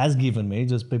what it has given me,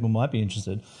 just people might be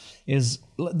interested, is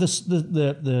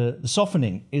the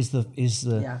softening is the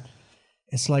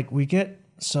it's like we get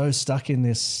so stuck in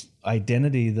this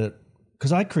identity that,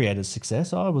 because I created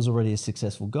success, I was already a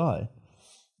successful guy,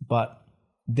 but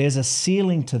there's a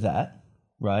ceiling to that,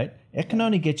 right? It can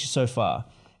only get you so far,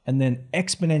 and then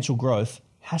exponential growth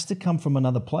has to come from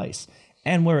another place.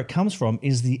 And where it comes from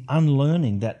is the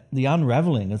unlearning, the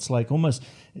unraveling. It's like almost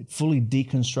fully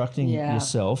deconstructing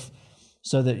yourself,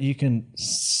 so that you can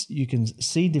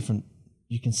see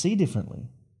differently,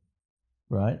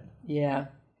 right? Yeah.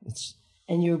 It's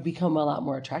And you become a lot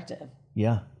more attractive.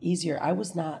 Yeah. Easier. I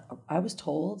was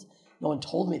told, no one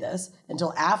told me this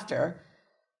until after,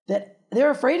 that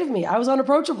they're afraid of me. I was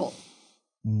unapproachable.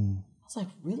 I was like,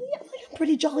 really? I'm like a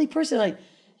pretty jolly person. Like,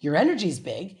 your energy's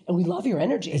big and we love your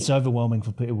energy. It's overwhelming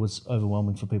for people. It was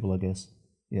overwhelming for people, I guess.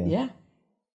 Yeah. Yeah.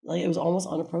 Like it was almost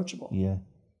unapproachable. Yeah.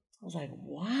 I was like,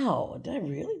 wow, did I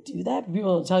really do that?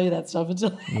 People don't tell you that stuff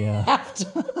until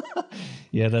after.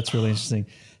 Yeah, that's really interesting.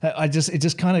 It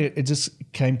just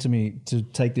came to me to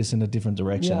take this in a different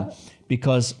direction,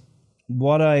 because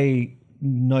what I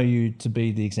know you to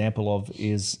be the example of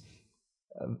is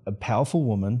a powerful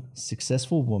woman,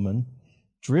 successful woman,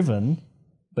 driven,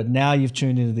 but now you've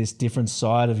tuned into this different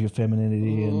side of your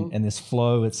femininity and this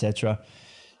flow, etc.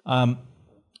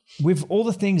 With all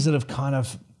the things that have kind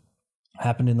of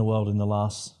happened in the world in the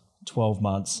last 12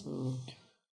 months,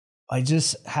 I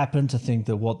just happen to think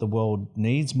that what the world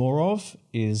needs more of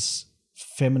is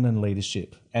feminine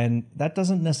leadership. And that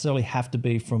doesn't necessarily have to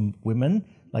be from women.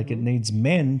 Like it needs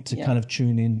men to kind of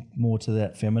tune in more to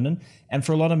that feminine. And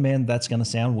for a lot of men, that's going to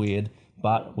sound weird,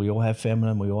 but we all have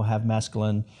feminine, we all have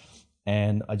masculine.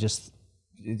 And I just,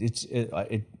 it's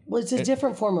a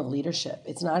different form of leadership.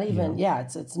 It's not even,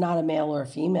 it's not a male or a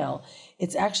female.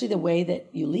 It's actually the way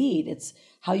that you lead. It's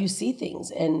how you see things,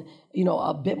 and, you know,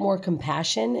 a bit more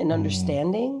compassion and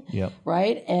understanding,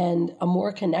 right? And a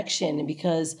more connection,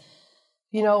 because,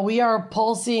 you know, we are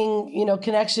pulsing, you know,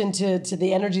 connection to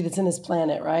the energy that's in this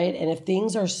planet, right? And if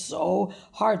things are so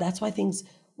hard, that's why things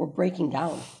were breaking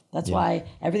down. That's why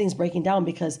everything's breaking down,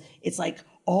 because it's like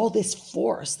all this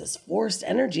force, this forced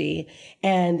energy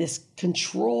and this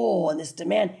control and this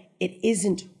demand, it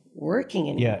isn't working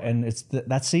anymore. Yeah, and it's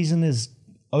that season is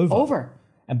over.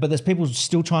 But there's people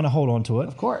still trying to hold on to it.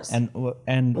 Of course. And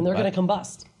they're going to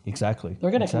combust. Exactly.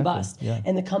 They're going to combust. Yeah.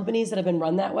 And the companies that have been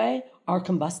run that way are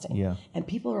combusting. Yeah. And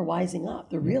people are wising up.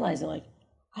 They're realizing like,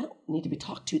 I don't need to be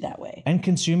talked to that way. And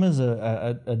consumers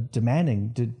are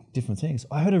demanding different things.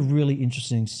 I heard a really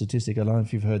interesting statistic. I don't know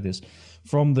if you've heard this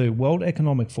from the World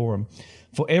Economic Forum.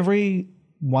 For every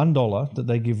 $1 that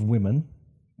they give women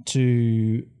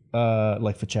to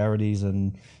like for charities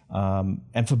and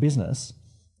for business,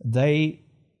 they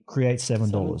create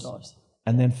 $7.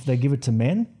 And then they give it to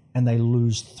men and they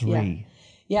lose $3.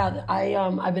 Yeah,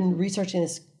 I've been researching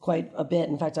this quite a bit.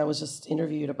 In fact, I was just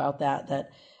interviewed about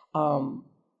that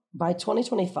by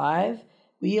 2025,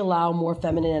 we allow more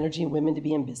feminine energy and women to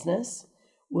be in business.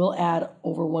 We'll add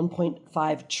over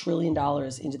 $1.5 trillion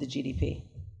into the GDP.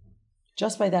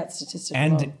 Just by that statistic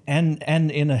alone.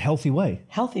 And in a healthy way.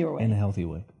 Healthier way. In a healthy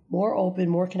way. More open,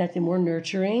 more connected, more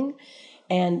nurturing.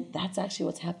 And that's actually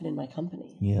what's happened in my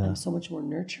company. Yeah. I'm so much more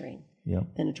nurturing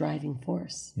than a driving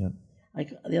force. Yep.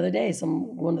 Like the other day,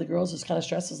 one of the girls was kind of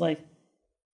stressed, was like,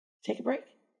 take a break.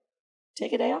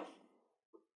 Take a day off.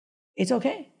 It's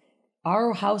okay.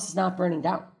 Our house is not burning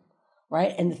down,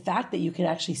 right? And the fact that you can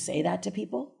actually say that to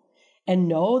people and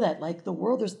know that like the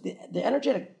world, there's the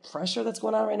energetic pressure that's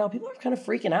going on right now, people are kind of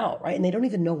freaking out, right? And they don't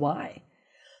even know why.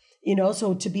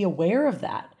 So to be aware of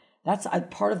that, that's a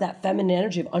part of that feminine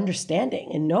energy of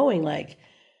understanding and knowing like,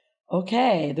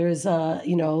 okay, there's a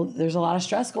lot of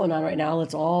stress going on right now.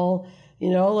 Let's all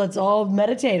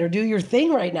meditate or do your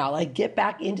thing right now. Like get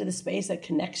back into the space that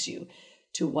connects you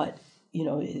to what,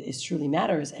 is truly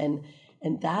matters. And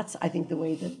that's, I think, the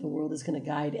way that the world is going to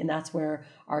guide. And that's where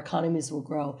our economies will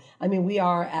grow. I mean, we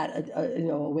are at a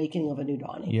awakening of a new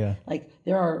dawning. Yeah. Like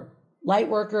there are light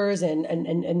workers and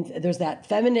there's that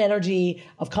feminine energy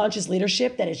of conscious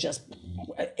leadership that is just,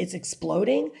 it's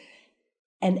exploding.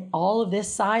 And all of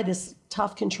this side, this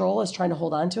tough control is trying to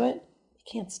hold on to it. You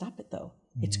can't stop it though.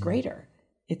 It's greater.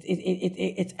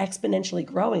 It's exponentially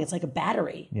growing. It's like a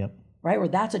battery, right? Where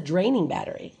that's a draining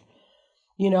battery,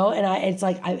 and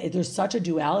there's such a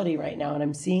duality right now. And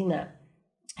I'm seeing that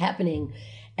happening.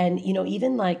 And,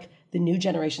 even like the new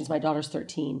generations, my daughter's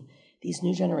 13, these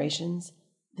new generations,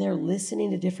 they're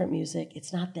listening to different music.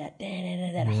 It's not that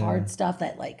hard stuff,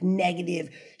 that like negative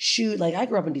shoot. Like I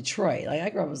grew up in Detroit. Like I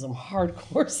grew up with some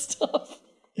hardcore stuff,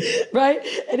 right?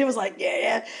 And it was like,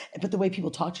 yeah. But the way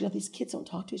people talk to each other, these kids don't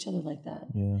talk to each other like that.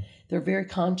 Yeah. They're very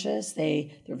conscious.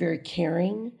 They're very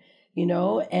caring,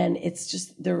 and it's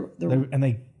just, and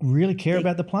they really care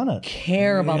about the planet.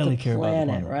 Care about the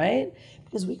planet, right?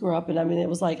 Because we grew up and it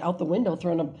was like out the window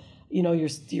throwing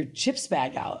your chips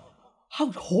bag out. How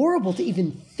horrible to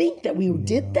even think that we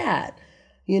did that,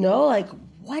 like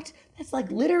what? That's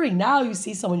like littering. Now you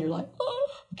see someone, you're like, oh,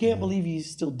 I can't believe you're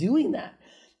still doing that,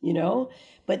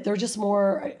 but they're just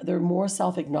they're more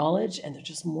self-acknowledged and they're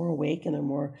just more awake and they're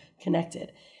more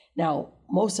connected. Now,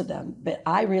 most of them, but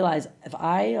I realize if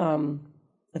I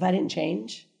didn't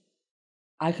change,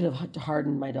 I could have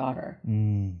hardened my daughter.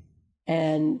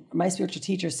 And my spiritual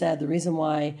teacher said the reason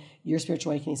why your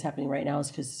spiritual awakening is happening right now is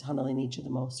because Hanali needs you the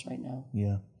most right now.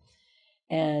 Yeah.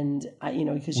 And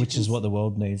which is what the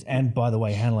world needs. And by the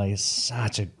way, Hanali is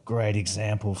such a great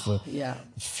example for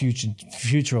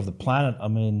future of the planet. I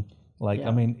mean,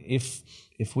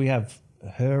 if we have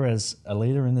her as a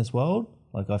leader in this world,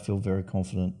 like I feel very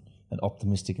confident and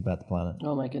optimistic about the planet.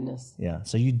 Oh my goodness. Yeah.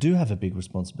 So you do have a big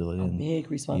responsibility.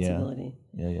 Big responsibility.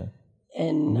 Yeah.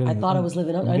 And I thought I was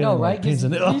living up. I know, right?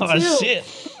 Oh, shit.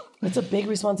 It's a big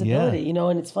responsibility,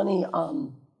 and it's funny. A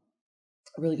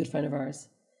really good friend of ours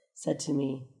said to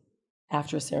me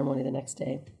after a ceremony the next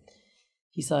day,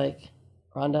 he's like,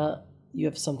 Rhonda, you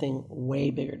have something way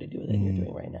bigger to do than you're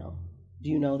doing right now. Do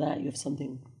you know that? You have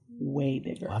something way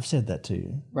bigger. I've said that to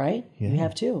you. Right? Yeah. You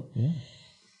have too. Yeah.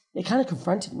 It kind of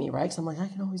confronted me, right? Because I'm like, I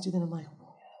can always do that. I'm like,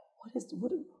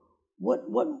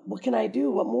 what can I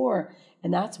do? What more?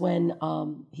 And that's when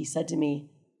he said to me,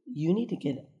 you need to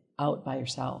get out by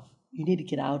yourself. You need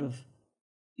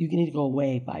to go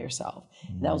away by yourself.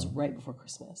 And that was right before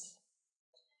Christmas.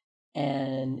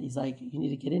 And he's like, you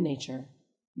need to get in nature.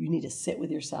 You need to sit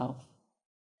with yourself.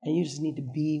 And you just need to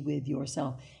be with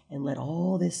yourself and let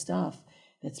all this stuff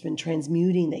that's been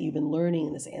transmuting, that you've been learning,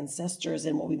 and this ancestors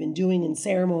and what we've been doing in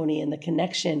ceremony and the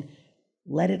connection,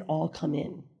 let it all come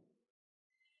in.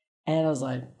 And I was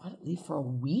like, what, leave for a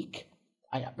week?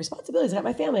 I got responsibilities, I got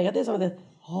my family, I got this,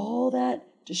 all that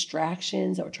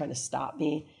distractions that were trying to stop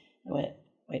me. I went,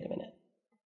 wait a minute.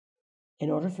 In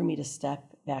order for me to step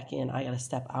back in. I got to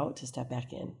step out to step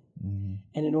back in. Mm-hmm.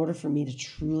 And in order for me to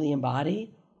truly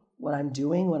embody what I'm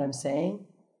doing, what I'm saying,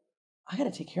 I got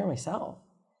to take care of myself.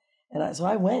 And so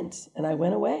I went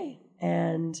away.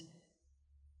 And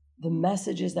the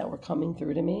messages that were coming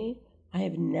through to me, I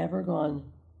have never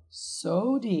gone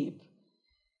so deep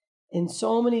in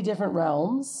so many different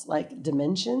realms, like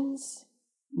dimensions,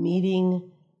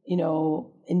 meeting,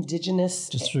 indigenous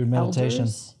just through meditation.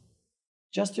 elders,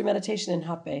 just through meditation and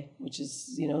hape, which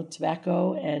is,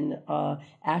 tobacco and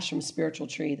ash from a spiritual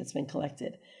tree that's been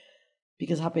collected.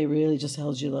 Because hape really just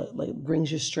helps you, like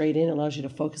brings you straight in, allows you to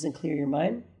focus and clear your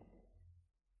mind.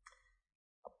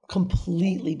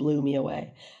 Completely blew me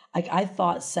away. Like I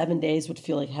thought 7 days would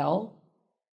feel like hell.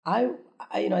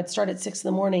 I'd start at 6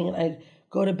 a.m. and I'd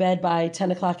go to bed by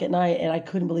 10 o'clock at night, and I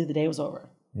couldn't believe the day was over.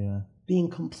 Yeah. Being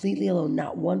completely alone,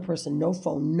 not one person, no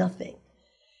phone, nothing.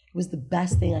 It was the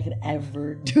best thing I could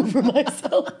ever do for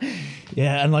myself.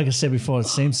 Yeah, and like I said before, it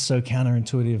seems so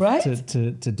counterintuitive, right?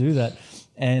 to do that.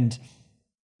 And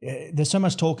there's so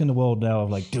much talk in the world now of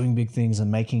like doing big things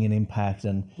and making an impact,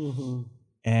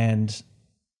 and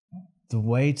the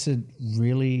way to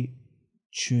really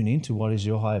tune into what is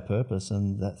your higher purpose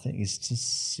and that thing is to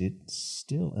sit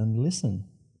still and listen.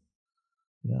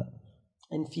 Yeah.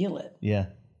 And feel it. Yeah.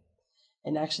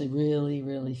 And actually really,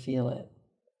 really feel it.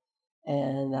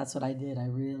 And that's what I did. I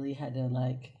really had to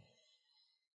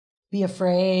be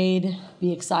afraid,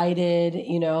 be excited,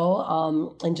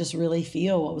 and just really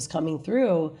feel what was coming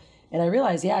through. And I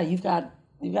realized, you've got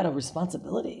a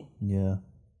responsibility. Yeah.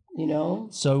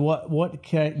 So what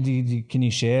can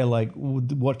you share? Like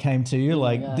what came to you?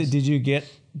 Did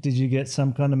you get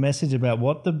some kind of message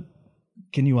about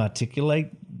can you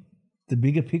articulate the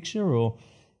bigger picture, or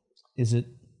is it?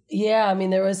 Yeah, I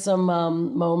mean, there was some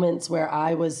moments where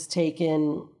I was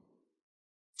taken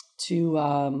to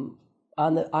on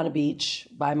a beach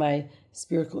by my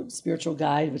spiritual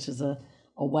guide, which is a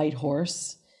white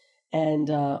horse, and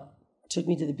took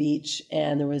me to the beach,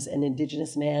 and there was an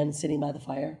indigenous man sitting by the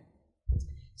fire,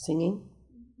 singing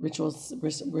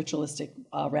ritualistic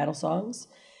rattle songs.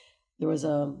 There was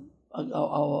an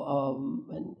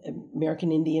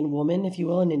American Indian woman, if you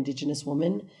will, an indigenous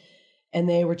woman. And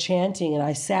they were chanting, and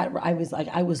I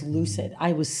was lucid.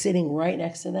 I was sitting right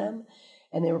next to them,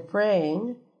 and they were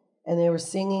praying, and they were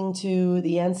singing to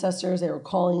the ancestors. They were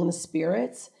calling in the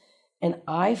spirits, and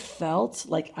I felt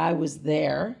like I was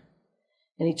there.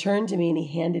 And he turned to me and he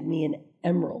handed me an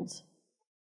emerald.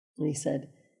 And he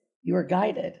said, "You are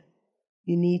guided.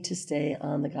 You need to stay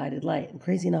on the guided light." And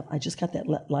crazy enough, I just got that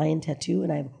lion tattoo,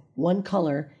 and I have one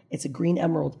color. It's a green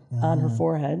emerald on her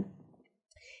forehead.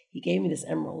 He gave me this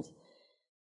emerald.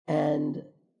 And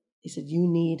he said, "You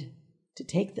need to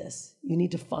take this. You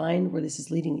need to find where this is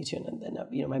leading you to." And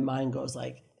then, my mind goes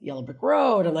like Yellow Brick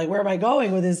Road. I'm like, where am I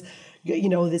going with this,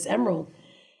 this emerald?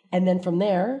 And then from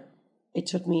there,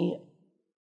 it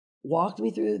walked me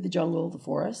through the jungle, the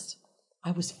forest.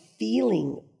 I was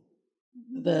feeling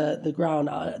the ground,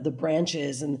 the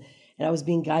branches, and I was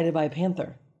being guided by a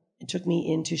panther. It took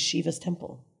me into Shiva's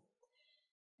temple.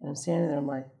 And I'm standing there, I'm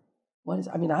like,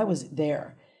 I was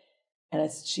there. And I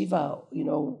said, "Shiva,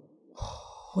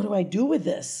 what do I do with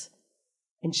this?"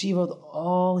 And Shiva, with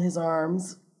all his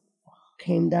arms,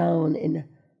 came down and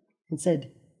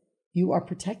said, "You are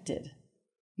protected.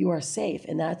 You are safe."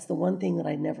 And that's the one thing that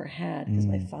I never had, because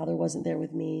my father wasn't there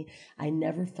with me. I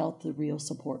never felt the real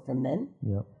support from men.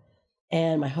 Yep.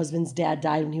 And my husband's dad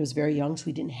died when he was very young, so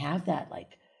we didn't have that,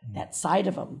 that side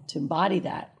of him to embody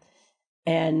that.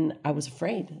 And I was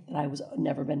afraid that I was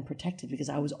never been protected, because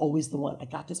I was always the one. I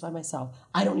got this by myself.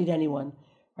 I don't need anyone,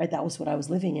 right? That was what I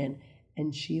was living in.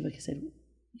 And Shiva said,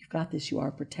 "You've got this. You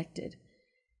are protected,"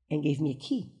 and gave me a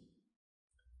key.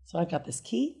 So I got this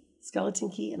key,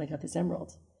 skeleton key, and I got this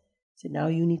emerald. He said, "Now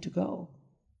you need to go.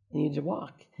 You need to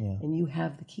walk, and you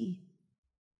have the key.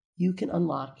 You can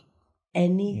unlock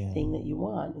anything that you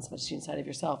want, especially inside of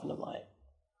yourself." And I'm like,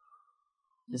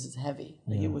 this is heavy.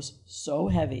 It was so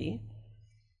heavy.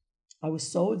 I was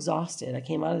so exhausted. I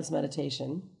came out of this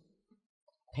meditation.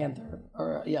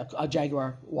 A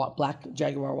jaguar, black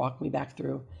jaguar walked me back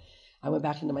through. I went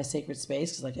back into my sacred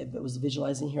space, because I was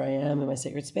visualizing, here I am in my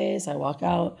sacred space. I walk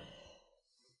out,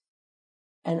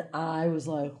 and I was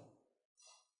like,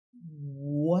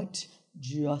 what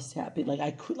just happened?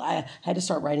 I had to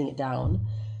start writing it down,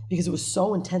 because it was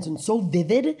so intense and so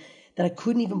vivid that I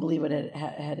couldn't even believe what I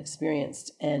had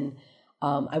experienced. And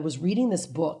I was reading this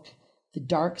book, The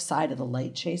Dark Side of the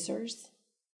Light Chasers,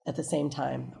 at the same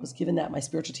time. I was given that. My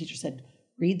spiritual teacher said,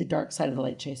 "Read The Dark Side of the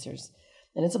Light Chasers."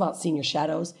 And it's about seeing your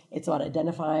shadows. It's about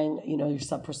identifying, your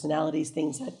subpersonalities,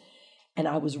 things that, And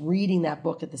I was reading that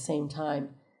book at the same time.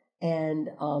 And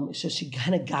so she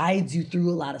kind of guides you through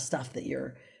a lot of stuff that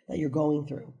you're going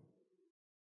through.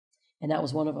 And that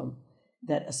was one of them,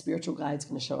 that a spiritual guide's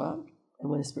going to show up. And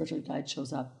when a spiritual guide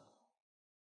shows up,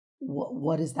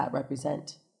 what does that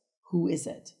represent? Who is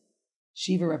it?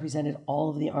 Shiva represented all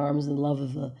of the arms and love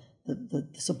of the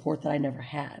support that I never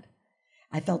had.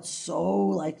 I felt so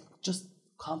like just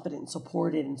confident,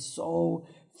 supported, and so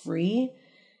free.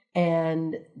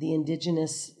 And the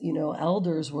indigenous,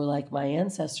 elders were like my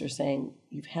ancestors saying,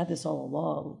 you've had this all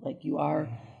along. Like you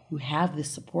have this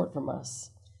support from us,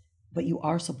 but you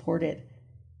are supported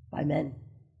by men.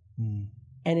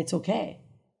 And it's okay.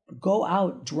 Go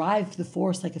out, drive the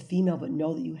force like a female, but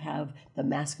know that you have the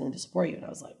masculine to support you. And I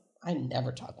was like, I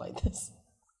never talk like this.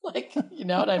 Like, you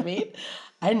know what I mean?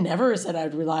 I never said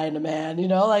I'd rely on a man,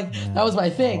 that was my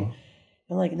thing.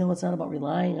 I'm like, no, it's not about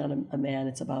relying on a man.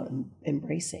 It's about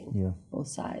embracing both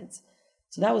sides.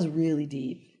 So that was really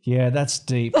deep. Yeah, that's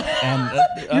deep. And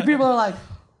Your people are like,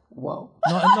 whoa.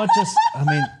 Not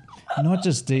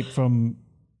just deep from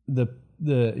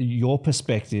your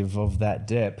perspective of that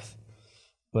depth,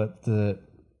 but the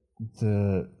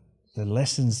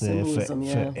lessons there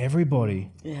for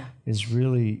everybody is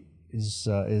really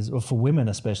or for women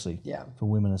especially. Yeah. For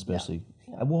women especially.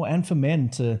 Yeah. Well, and for men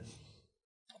to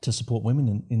support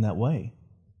women in that way.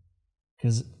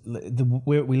 Because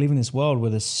we live in this world where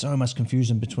there's so much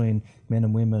confusion between men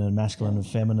and women and masculine and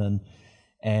feminine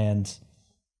and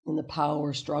the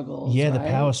power struggles. Yeah, right? The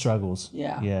power struggles.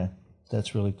 Yeah. Yeah.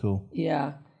 That's really cool.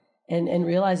 Yeah. And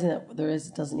realizing that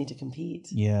doesn't need to compete.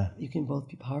 Yeah. You can both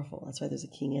be powerful. That's why there's a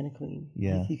king and a queen.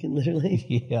 Yeah. Like you can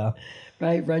literally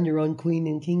right, run your own queen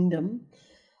and kingdom.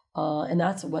 And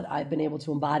that's what I've been able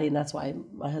to embody, and that's why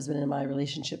my husband and my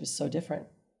relationship is so different.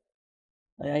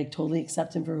 Like, I totally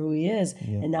accept him for who he is,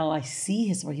 and now I see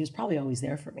his support. He was probably always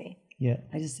there for me. Yeah,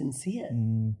 I just didn't see it.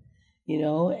 And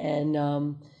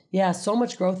so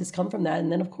much growth has come from that.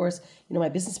 And then, of course, my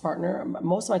business partner.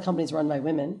 Most of my companies run by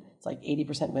women. It's like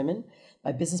 80% women.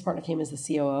 My business partner came as the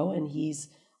COO, and he's,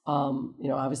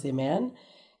 obviously a man.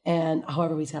 And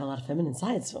however, he's got a lot of feminine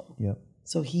sides to him. Yep.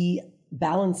 So he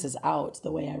balances out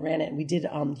the way I ran it. And we did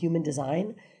human design.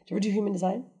 Did you ever do human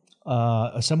design?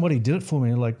 Somebody did it for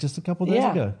me like just a couple of days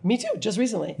ago. Me too, just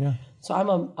recently. Yeah. So I'm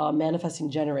a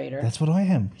manifesting generator. That's what I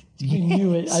am. You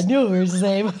knew it. I knew it was the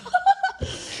same.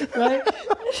 Right?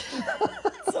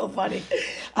 So funny.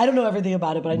 I don't know everything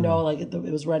about it, but I know it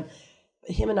was run.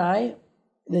 Him and I,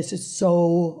 this is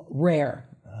so rare.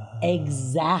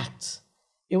 Exact.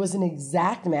 It was an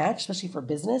exact match, especially for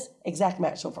business. Exact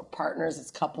match. So for partners,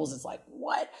 it's couples, it's like,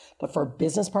 what? But for a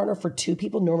business partner, for two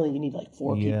people, normally you need like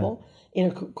four people in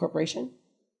a corporation.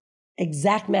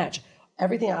 Exact match.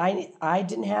 Everything I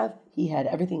didn't have, he had.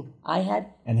 Everything I had,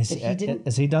 and he didn't.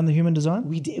 Has he done the human design?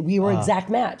 We did. We were exact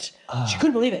match. She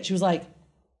couldn't believe it. She was like,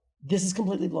 this has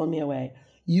completely blown me away.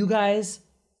 You guys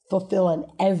fulfill on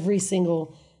every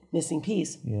single missing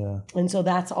piece. Yeah. And so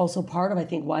that's also part of, I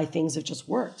think, why things have just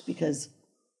worked, because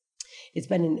it's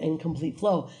been in complete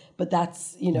flow. But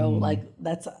that's,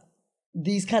 that's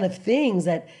these kind of things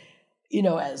that,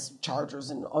 as chargers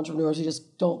and entrepreneurs, you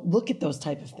just don't look at those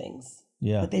type of things.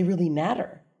 Yeah. But they really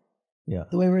matter. Yeah.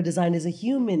 The way we're designed as a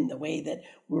human, the way that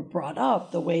we're brought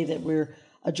up, the way that we're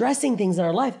addressing things in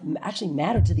our life actually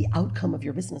matter to the outcome of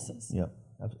your businesses. Yeah.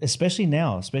 Especially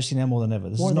now more than ever.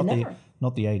 This is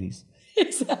not the 80s.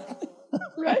 Exactly.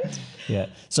 Right? Yeah.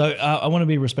 So I want to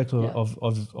be respectful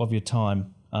of your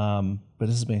time. But this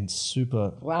has been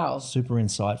super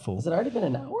insightful. Has it already been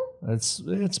an hour?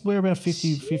 We're about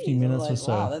 50 minutes or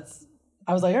so. Wow,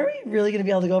 I was like, are we really going to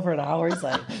be able to go for an hour? He's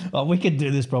like, well, we could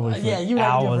do this probably for you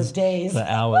have to do it for days. For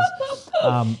hours.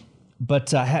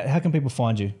 But how can people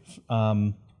find you?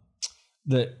 I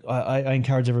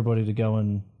encourage everybody to go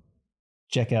and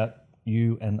check out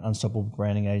you and Unstoppable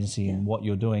Branding Agency and what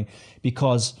you're doing,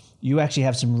 because you actually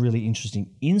have some really interesting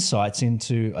insights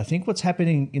into, I think, what's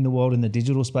happening in the world in the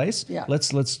digital space. Yeah. Let's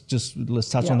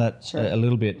touch on that a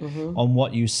little bit on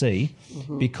what you see,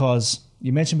 because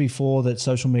you mentioned before that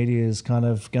social media is kind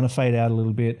of going to fade out a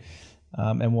little bit,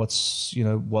 and what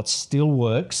still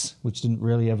works, which didn't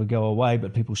really ever go away,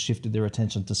 but people shifted their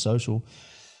attention to social.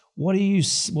 What are you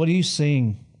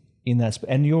seeing in that?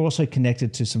 And you're also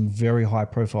connected to some very high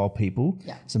profile people,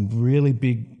 some really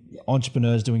big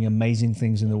entrepreneurs doing amazing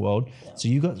things in the world. Yeah. So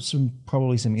you got some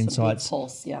insights,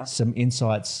 some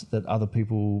insights that other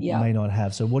people may not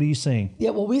have. So what are you seeing?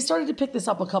 Yeah, well, we started to pick this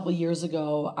up a couple of years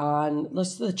ago on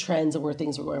the trends of where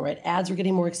things were going, right? Ads were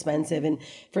getting more expensive. And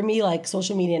for me, like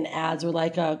social media and ads were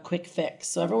like a quick fix.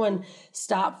 So everyone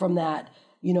stopped from that,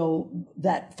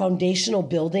 that foundational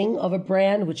building of a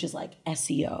brand, which is like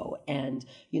SEO and,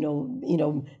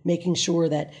 making sure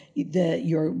that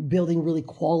you're building really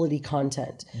quality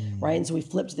content, right? And so we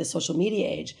flipped to this social media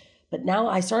age. But now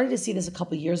I started to see this a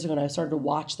couple of years ago, and I started to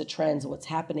watch the trends of what's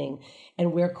happening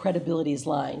and where credibility is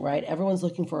lying, right? Everyone's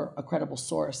looking for a credible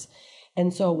source.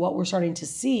 And so what we're starting to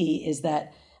see is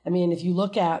that, if you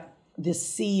look at this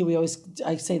sea,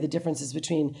 I say the differences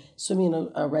between swimming in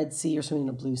a Red Sea or swimming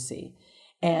in a blue sea.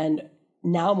 And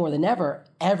now more than ever,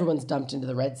 everyone's dumped into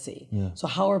the Red Sea. Yeah. So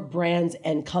how are brands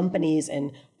and companies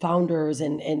and founders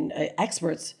and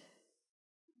experts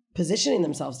positioning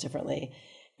themselves differently?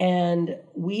 And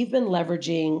we've been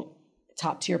leveraging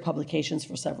top tier publications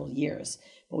for several years,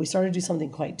 but we started to do something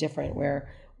quite different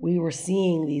where we were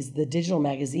seeing the digital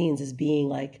magazines as being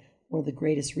like one of the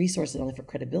greatest resources, not only for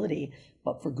credibility,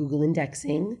 but for Google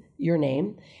indexing your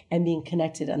name and being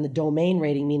connected on the domain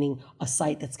rating, meaning a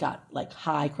site that's got like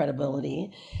high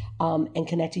credibility, and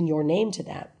connecting your name to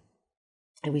that.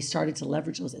 And we started to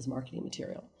leverage those as marketing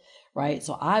material, right?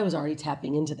 So I was already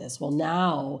tapping into this. Well,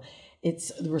 now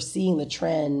we're seeing the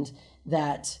trend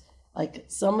that like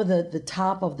some of the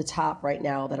top of the top right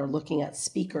now that are looking at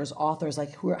speakers, authors,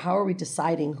 like how are we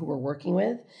deciding who we're working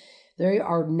with? They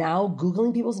are now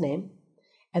Googling people's name,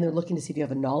 and they're looking to see if you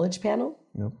have a knowledge panel,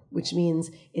 which means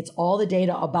it's all the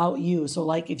data about you. So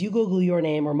like if you Google your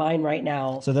name or mine right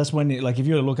now. So that's when, if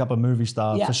you look up a movie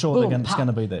star, for sure it's going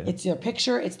to be there. It's their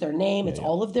picture, it's their name, it's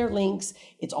all of their links,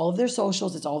 it's all of their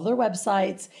socials, it's all of their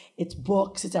websites, it's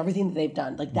books, it's everything that they've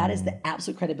done. Like that is the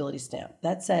absolute credibility stamp.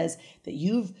 That says that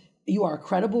you are a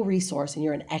credible resource and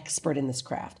you're an expert in this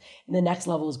craft. And the next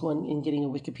level is going and getting a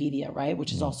Wikipedia, right?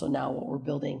 Which is also now what we're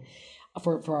building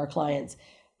for our clients.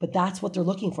 But that's what they're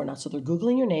looking for now. So they're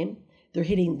Googling your name. They're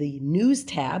hitting the news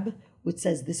tab, which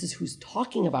says this is who's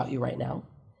talking about you right now.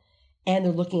 And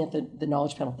they're looking at the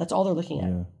knowledge panel. That's all they're looking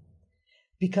at.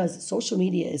 Because social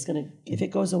media is going to, if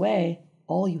it goes away,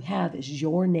 all you have is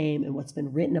your name and what's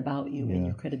been written about you and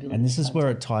your credibility. And this is where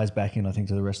it ties back in, I think,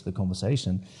 to the rest of the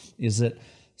conversation, is that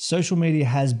social media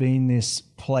has been this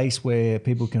place where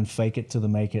people can fake it till they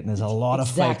make it. And there's a lot of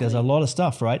fake, there's a lot of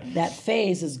stuff, right? That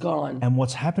phase is gone. And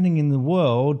what's happening in the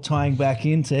world, tying back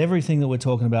into everything that we're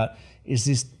talking about, is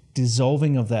this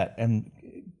dissolving of that and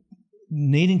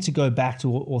needing to go back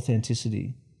to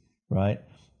authenticity, right?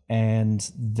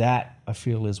 And that, I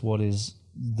feel, is what is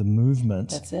the movement.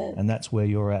 That's it. And that's where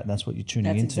you're at, and that's what you're tuning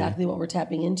into. That's exactly what we're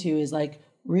tapping into, is like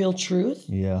real truth.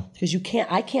 Yeah. Because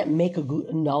I can't make a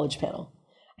knowledge panel.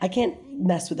 I can't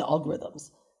mess with the algorithms.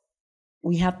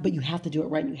 But you have to do it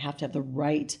right. And you have to have the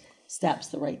right steps,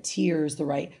 the right tiers, the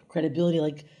right credibility.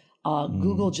 Like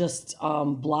Google just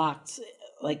blocked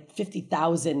like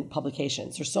 50,000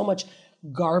 publications. There's so much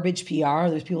garbage PR.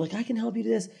 There's people like, I can help you do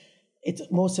this.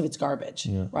 Most of it's garbage,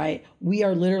 right? We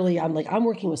are literally, I'm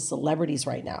working with celebrities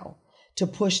right now to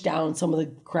push down some of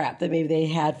the crap that maybe they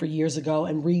had for years ago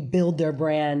and rebuild their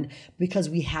brand, because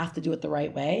we have to do it the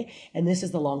right way. And this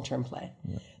is the long-term play.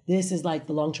 Yeah. This is like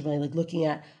the long-term play, like looking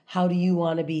at how do you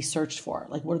want to be searched for?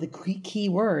 Like what are the key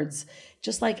words?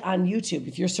 Just like on YouTube,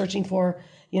 if you're searching for,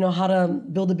 how to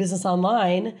build a business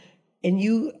online and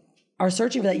you are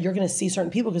searching for that, you're going to see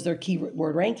certain people because they're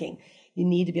keyword ranking. You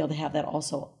need to be able to have that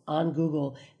also on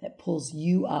Google that pulls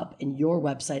you up in your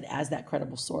website as that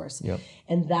credible source. Yep.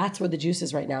 And that's where the juice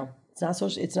is right now. It's not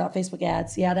social, it's not Facebook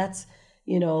ads. Yeah, that's,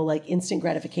 like instant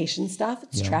gratification stuff.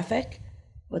 It's traffic.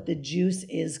 But the juice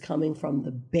is coming from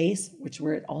the base, which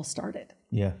where it all started.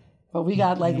 Yeah. But we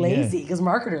got lazy because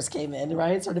marketers came in,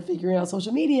 right? Started figuring out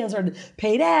social media and started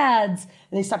paid ads,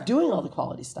 and they stopped doing all the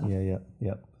quality stuff.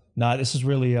 Yeah. No, this is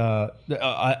really.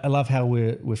 I love how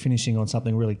we're finishing on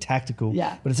something really tactical.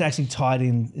 Yeah. But it's actually tied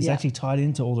in. It's actually tied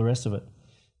into all the rest of it.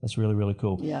 That's really, really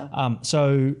cool. Yeah.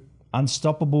 So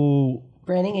Unstoppable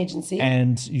Branding Agency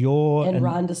and RhondaSwan.com.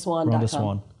 Rhonda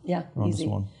Swan. Yeah. Rhonda easy.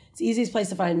 Swan. It's the easiest place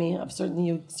to find me. I'm certainly,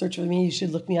 you search for me, you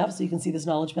should look me up so you can see this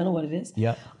knowledge panel, what it is.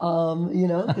 Yeah.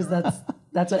 Because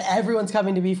that's what everyone's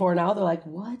coming to me for now. They're like,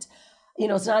 what?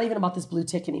 It's not even about this blue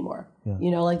tick anymore.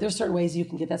 Yeah. There's certain ways you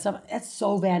can get that stuff. That's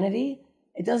so vanity.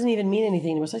 It doesn't even mean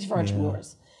anything anymore, especially for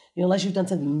entrepreneurs. Unless you've done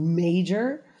something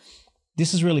major.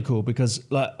 This is really cool because,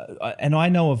 and I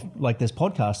know of there's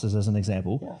podcasters as an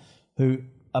example who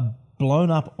are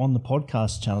blown up on the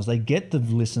podcast channels. They get the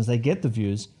listens, they get the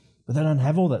views, but they don't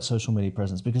have all that social media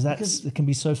presence because it can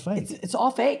be so fake. It's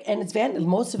all fake, and it's vanity.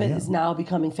 Most of it is now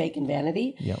becoming fake and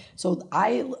vanity. Yeah. So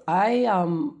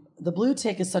the blue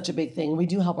tick is such a big thing. We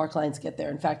do help our clients get there.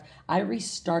 In fact, I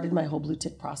restarted my whole blue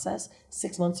tick process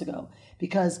 6 months ago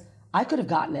because I could have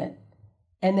gotten it,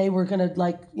 and they were gonna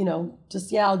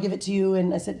I'll give it to you.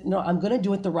 And I said, no, I'm gonna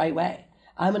do it the right way.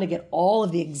 I'm going to get all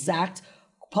of the exact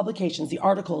publications, the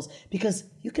articles, because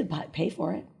you could pay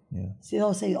for it. Yeah. So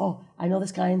they'll say, oh, I know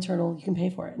this guy internal, you can pay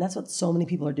for it. And that's what so many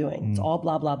people are doing. It's all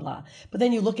blah, blah, blah. But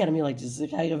then you look at him, you're like, does this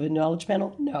guy have a knowledge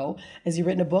panel? No. Has he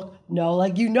written a book? No.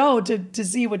 Like, to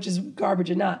see which is garbage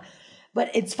and not.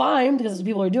 But it's fine because that's what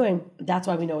people are doing. That's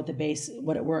why we know at the base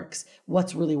what it works,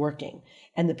 what's really working.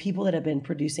 And the people that have been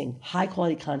producing high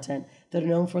quality content that are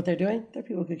known for what they're doing, they're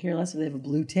people who could care less if they have a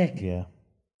blue tick. Yeah.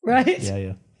 Right?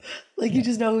 Yeah. Like you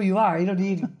just know who you are. You don't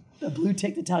need a blue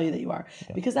tick to tell you that you are.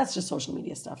 Because that's just social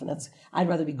media stuff. And I'd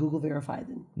rather be Google verified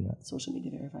than social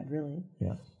media verified, really.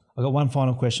 Yeah. I've got one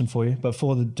final question for you. But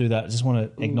before we do that, I just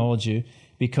want to acknowledge you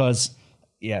because,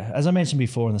 as I mentioned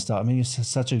before in the start, I mean, you're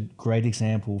such a great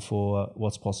example for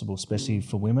what's possible, especially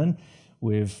for women,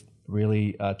 with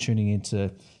really tuning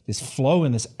into this flow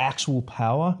and this actual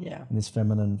power and this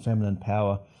feminine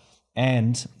power.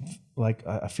 And like,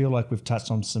 I feel like we've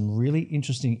touched on some really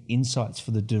interesting insights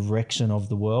for the direction of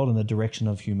the world and the direction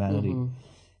of humanity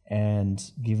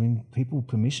and giving people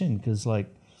permission. Because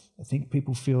like, I think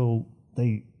people feel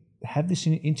they have this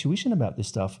intuition about this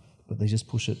stuff, but they just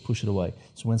push it away.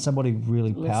 So when somebody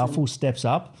really powerful steps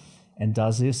up and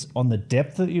does this on the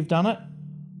depth that you've done it,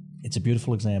 it's a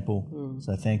beautiful example.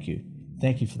 So thank you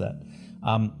for that.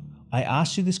 I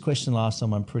asked you this question last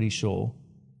time, I'm pretty sure,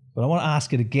 but I want to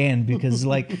ask it again because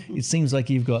like it seems like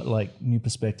you've got like new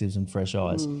perspectives and fresh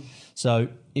eyes. So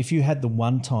if you had the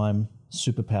one-time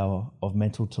superpower of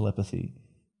mental telepathy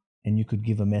and you could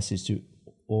give a message to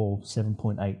all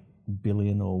 7.8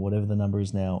 billion or whatever the number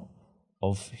is now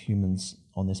of humans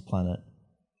on this planet,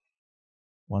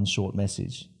 one short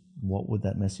message, what would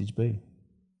that message be?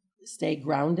 Stay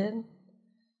grounded,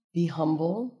 be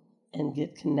humble, and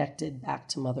get connected back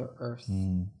to Mother Earth.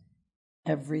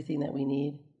 Everything that we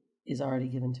need is already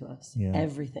given to us.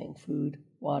 Everything, food,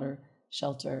 water,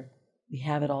 shelter, we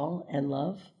have it all, and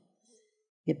love.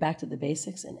 Get back to the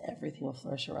basics and everything will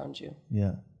flourish around you.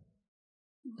 Yeah.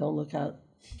 Don't look out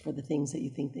for the things that you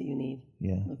think that you need.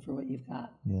 Look for what you've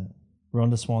got. Yeah.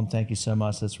 Rhonda Swan, thank you so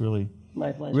much. That's really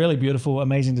my pleasure. Really beautiful,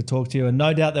 amazing to talk to you. And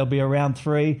no doubt there'll be a round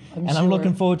 3. I'm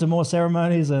looking forward to more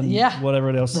ceremonies and whatever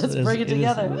else Let's bring it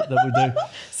together. That we do.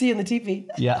 See you in the teepee.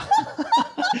 Yeah.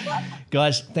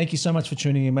 Guys, thank you so much for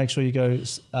tuning in. Make sure you go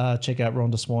check out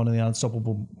Rhonda Swan and the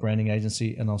Unstoppable Branding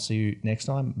Agency, and I'll see you next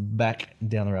time back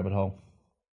down the rabbit hole.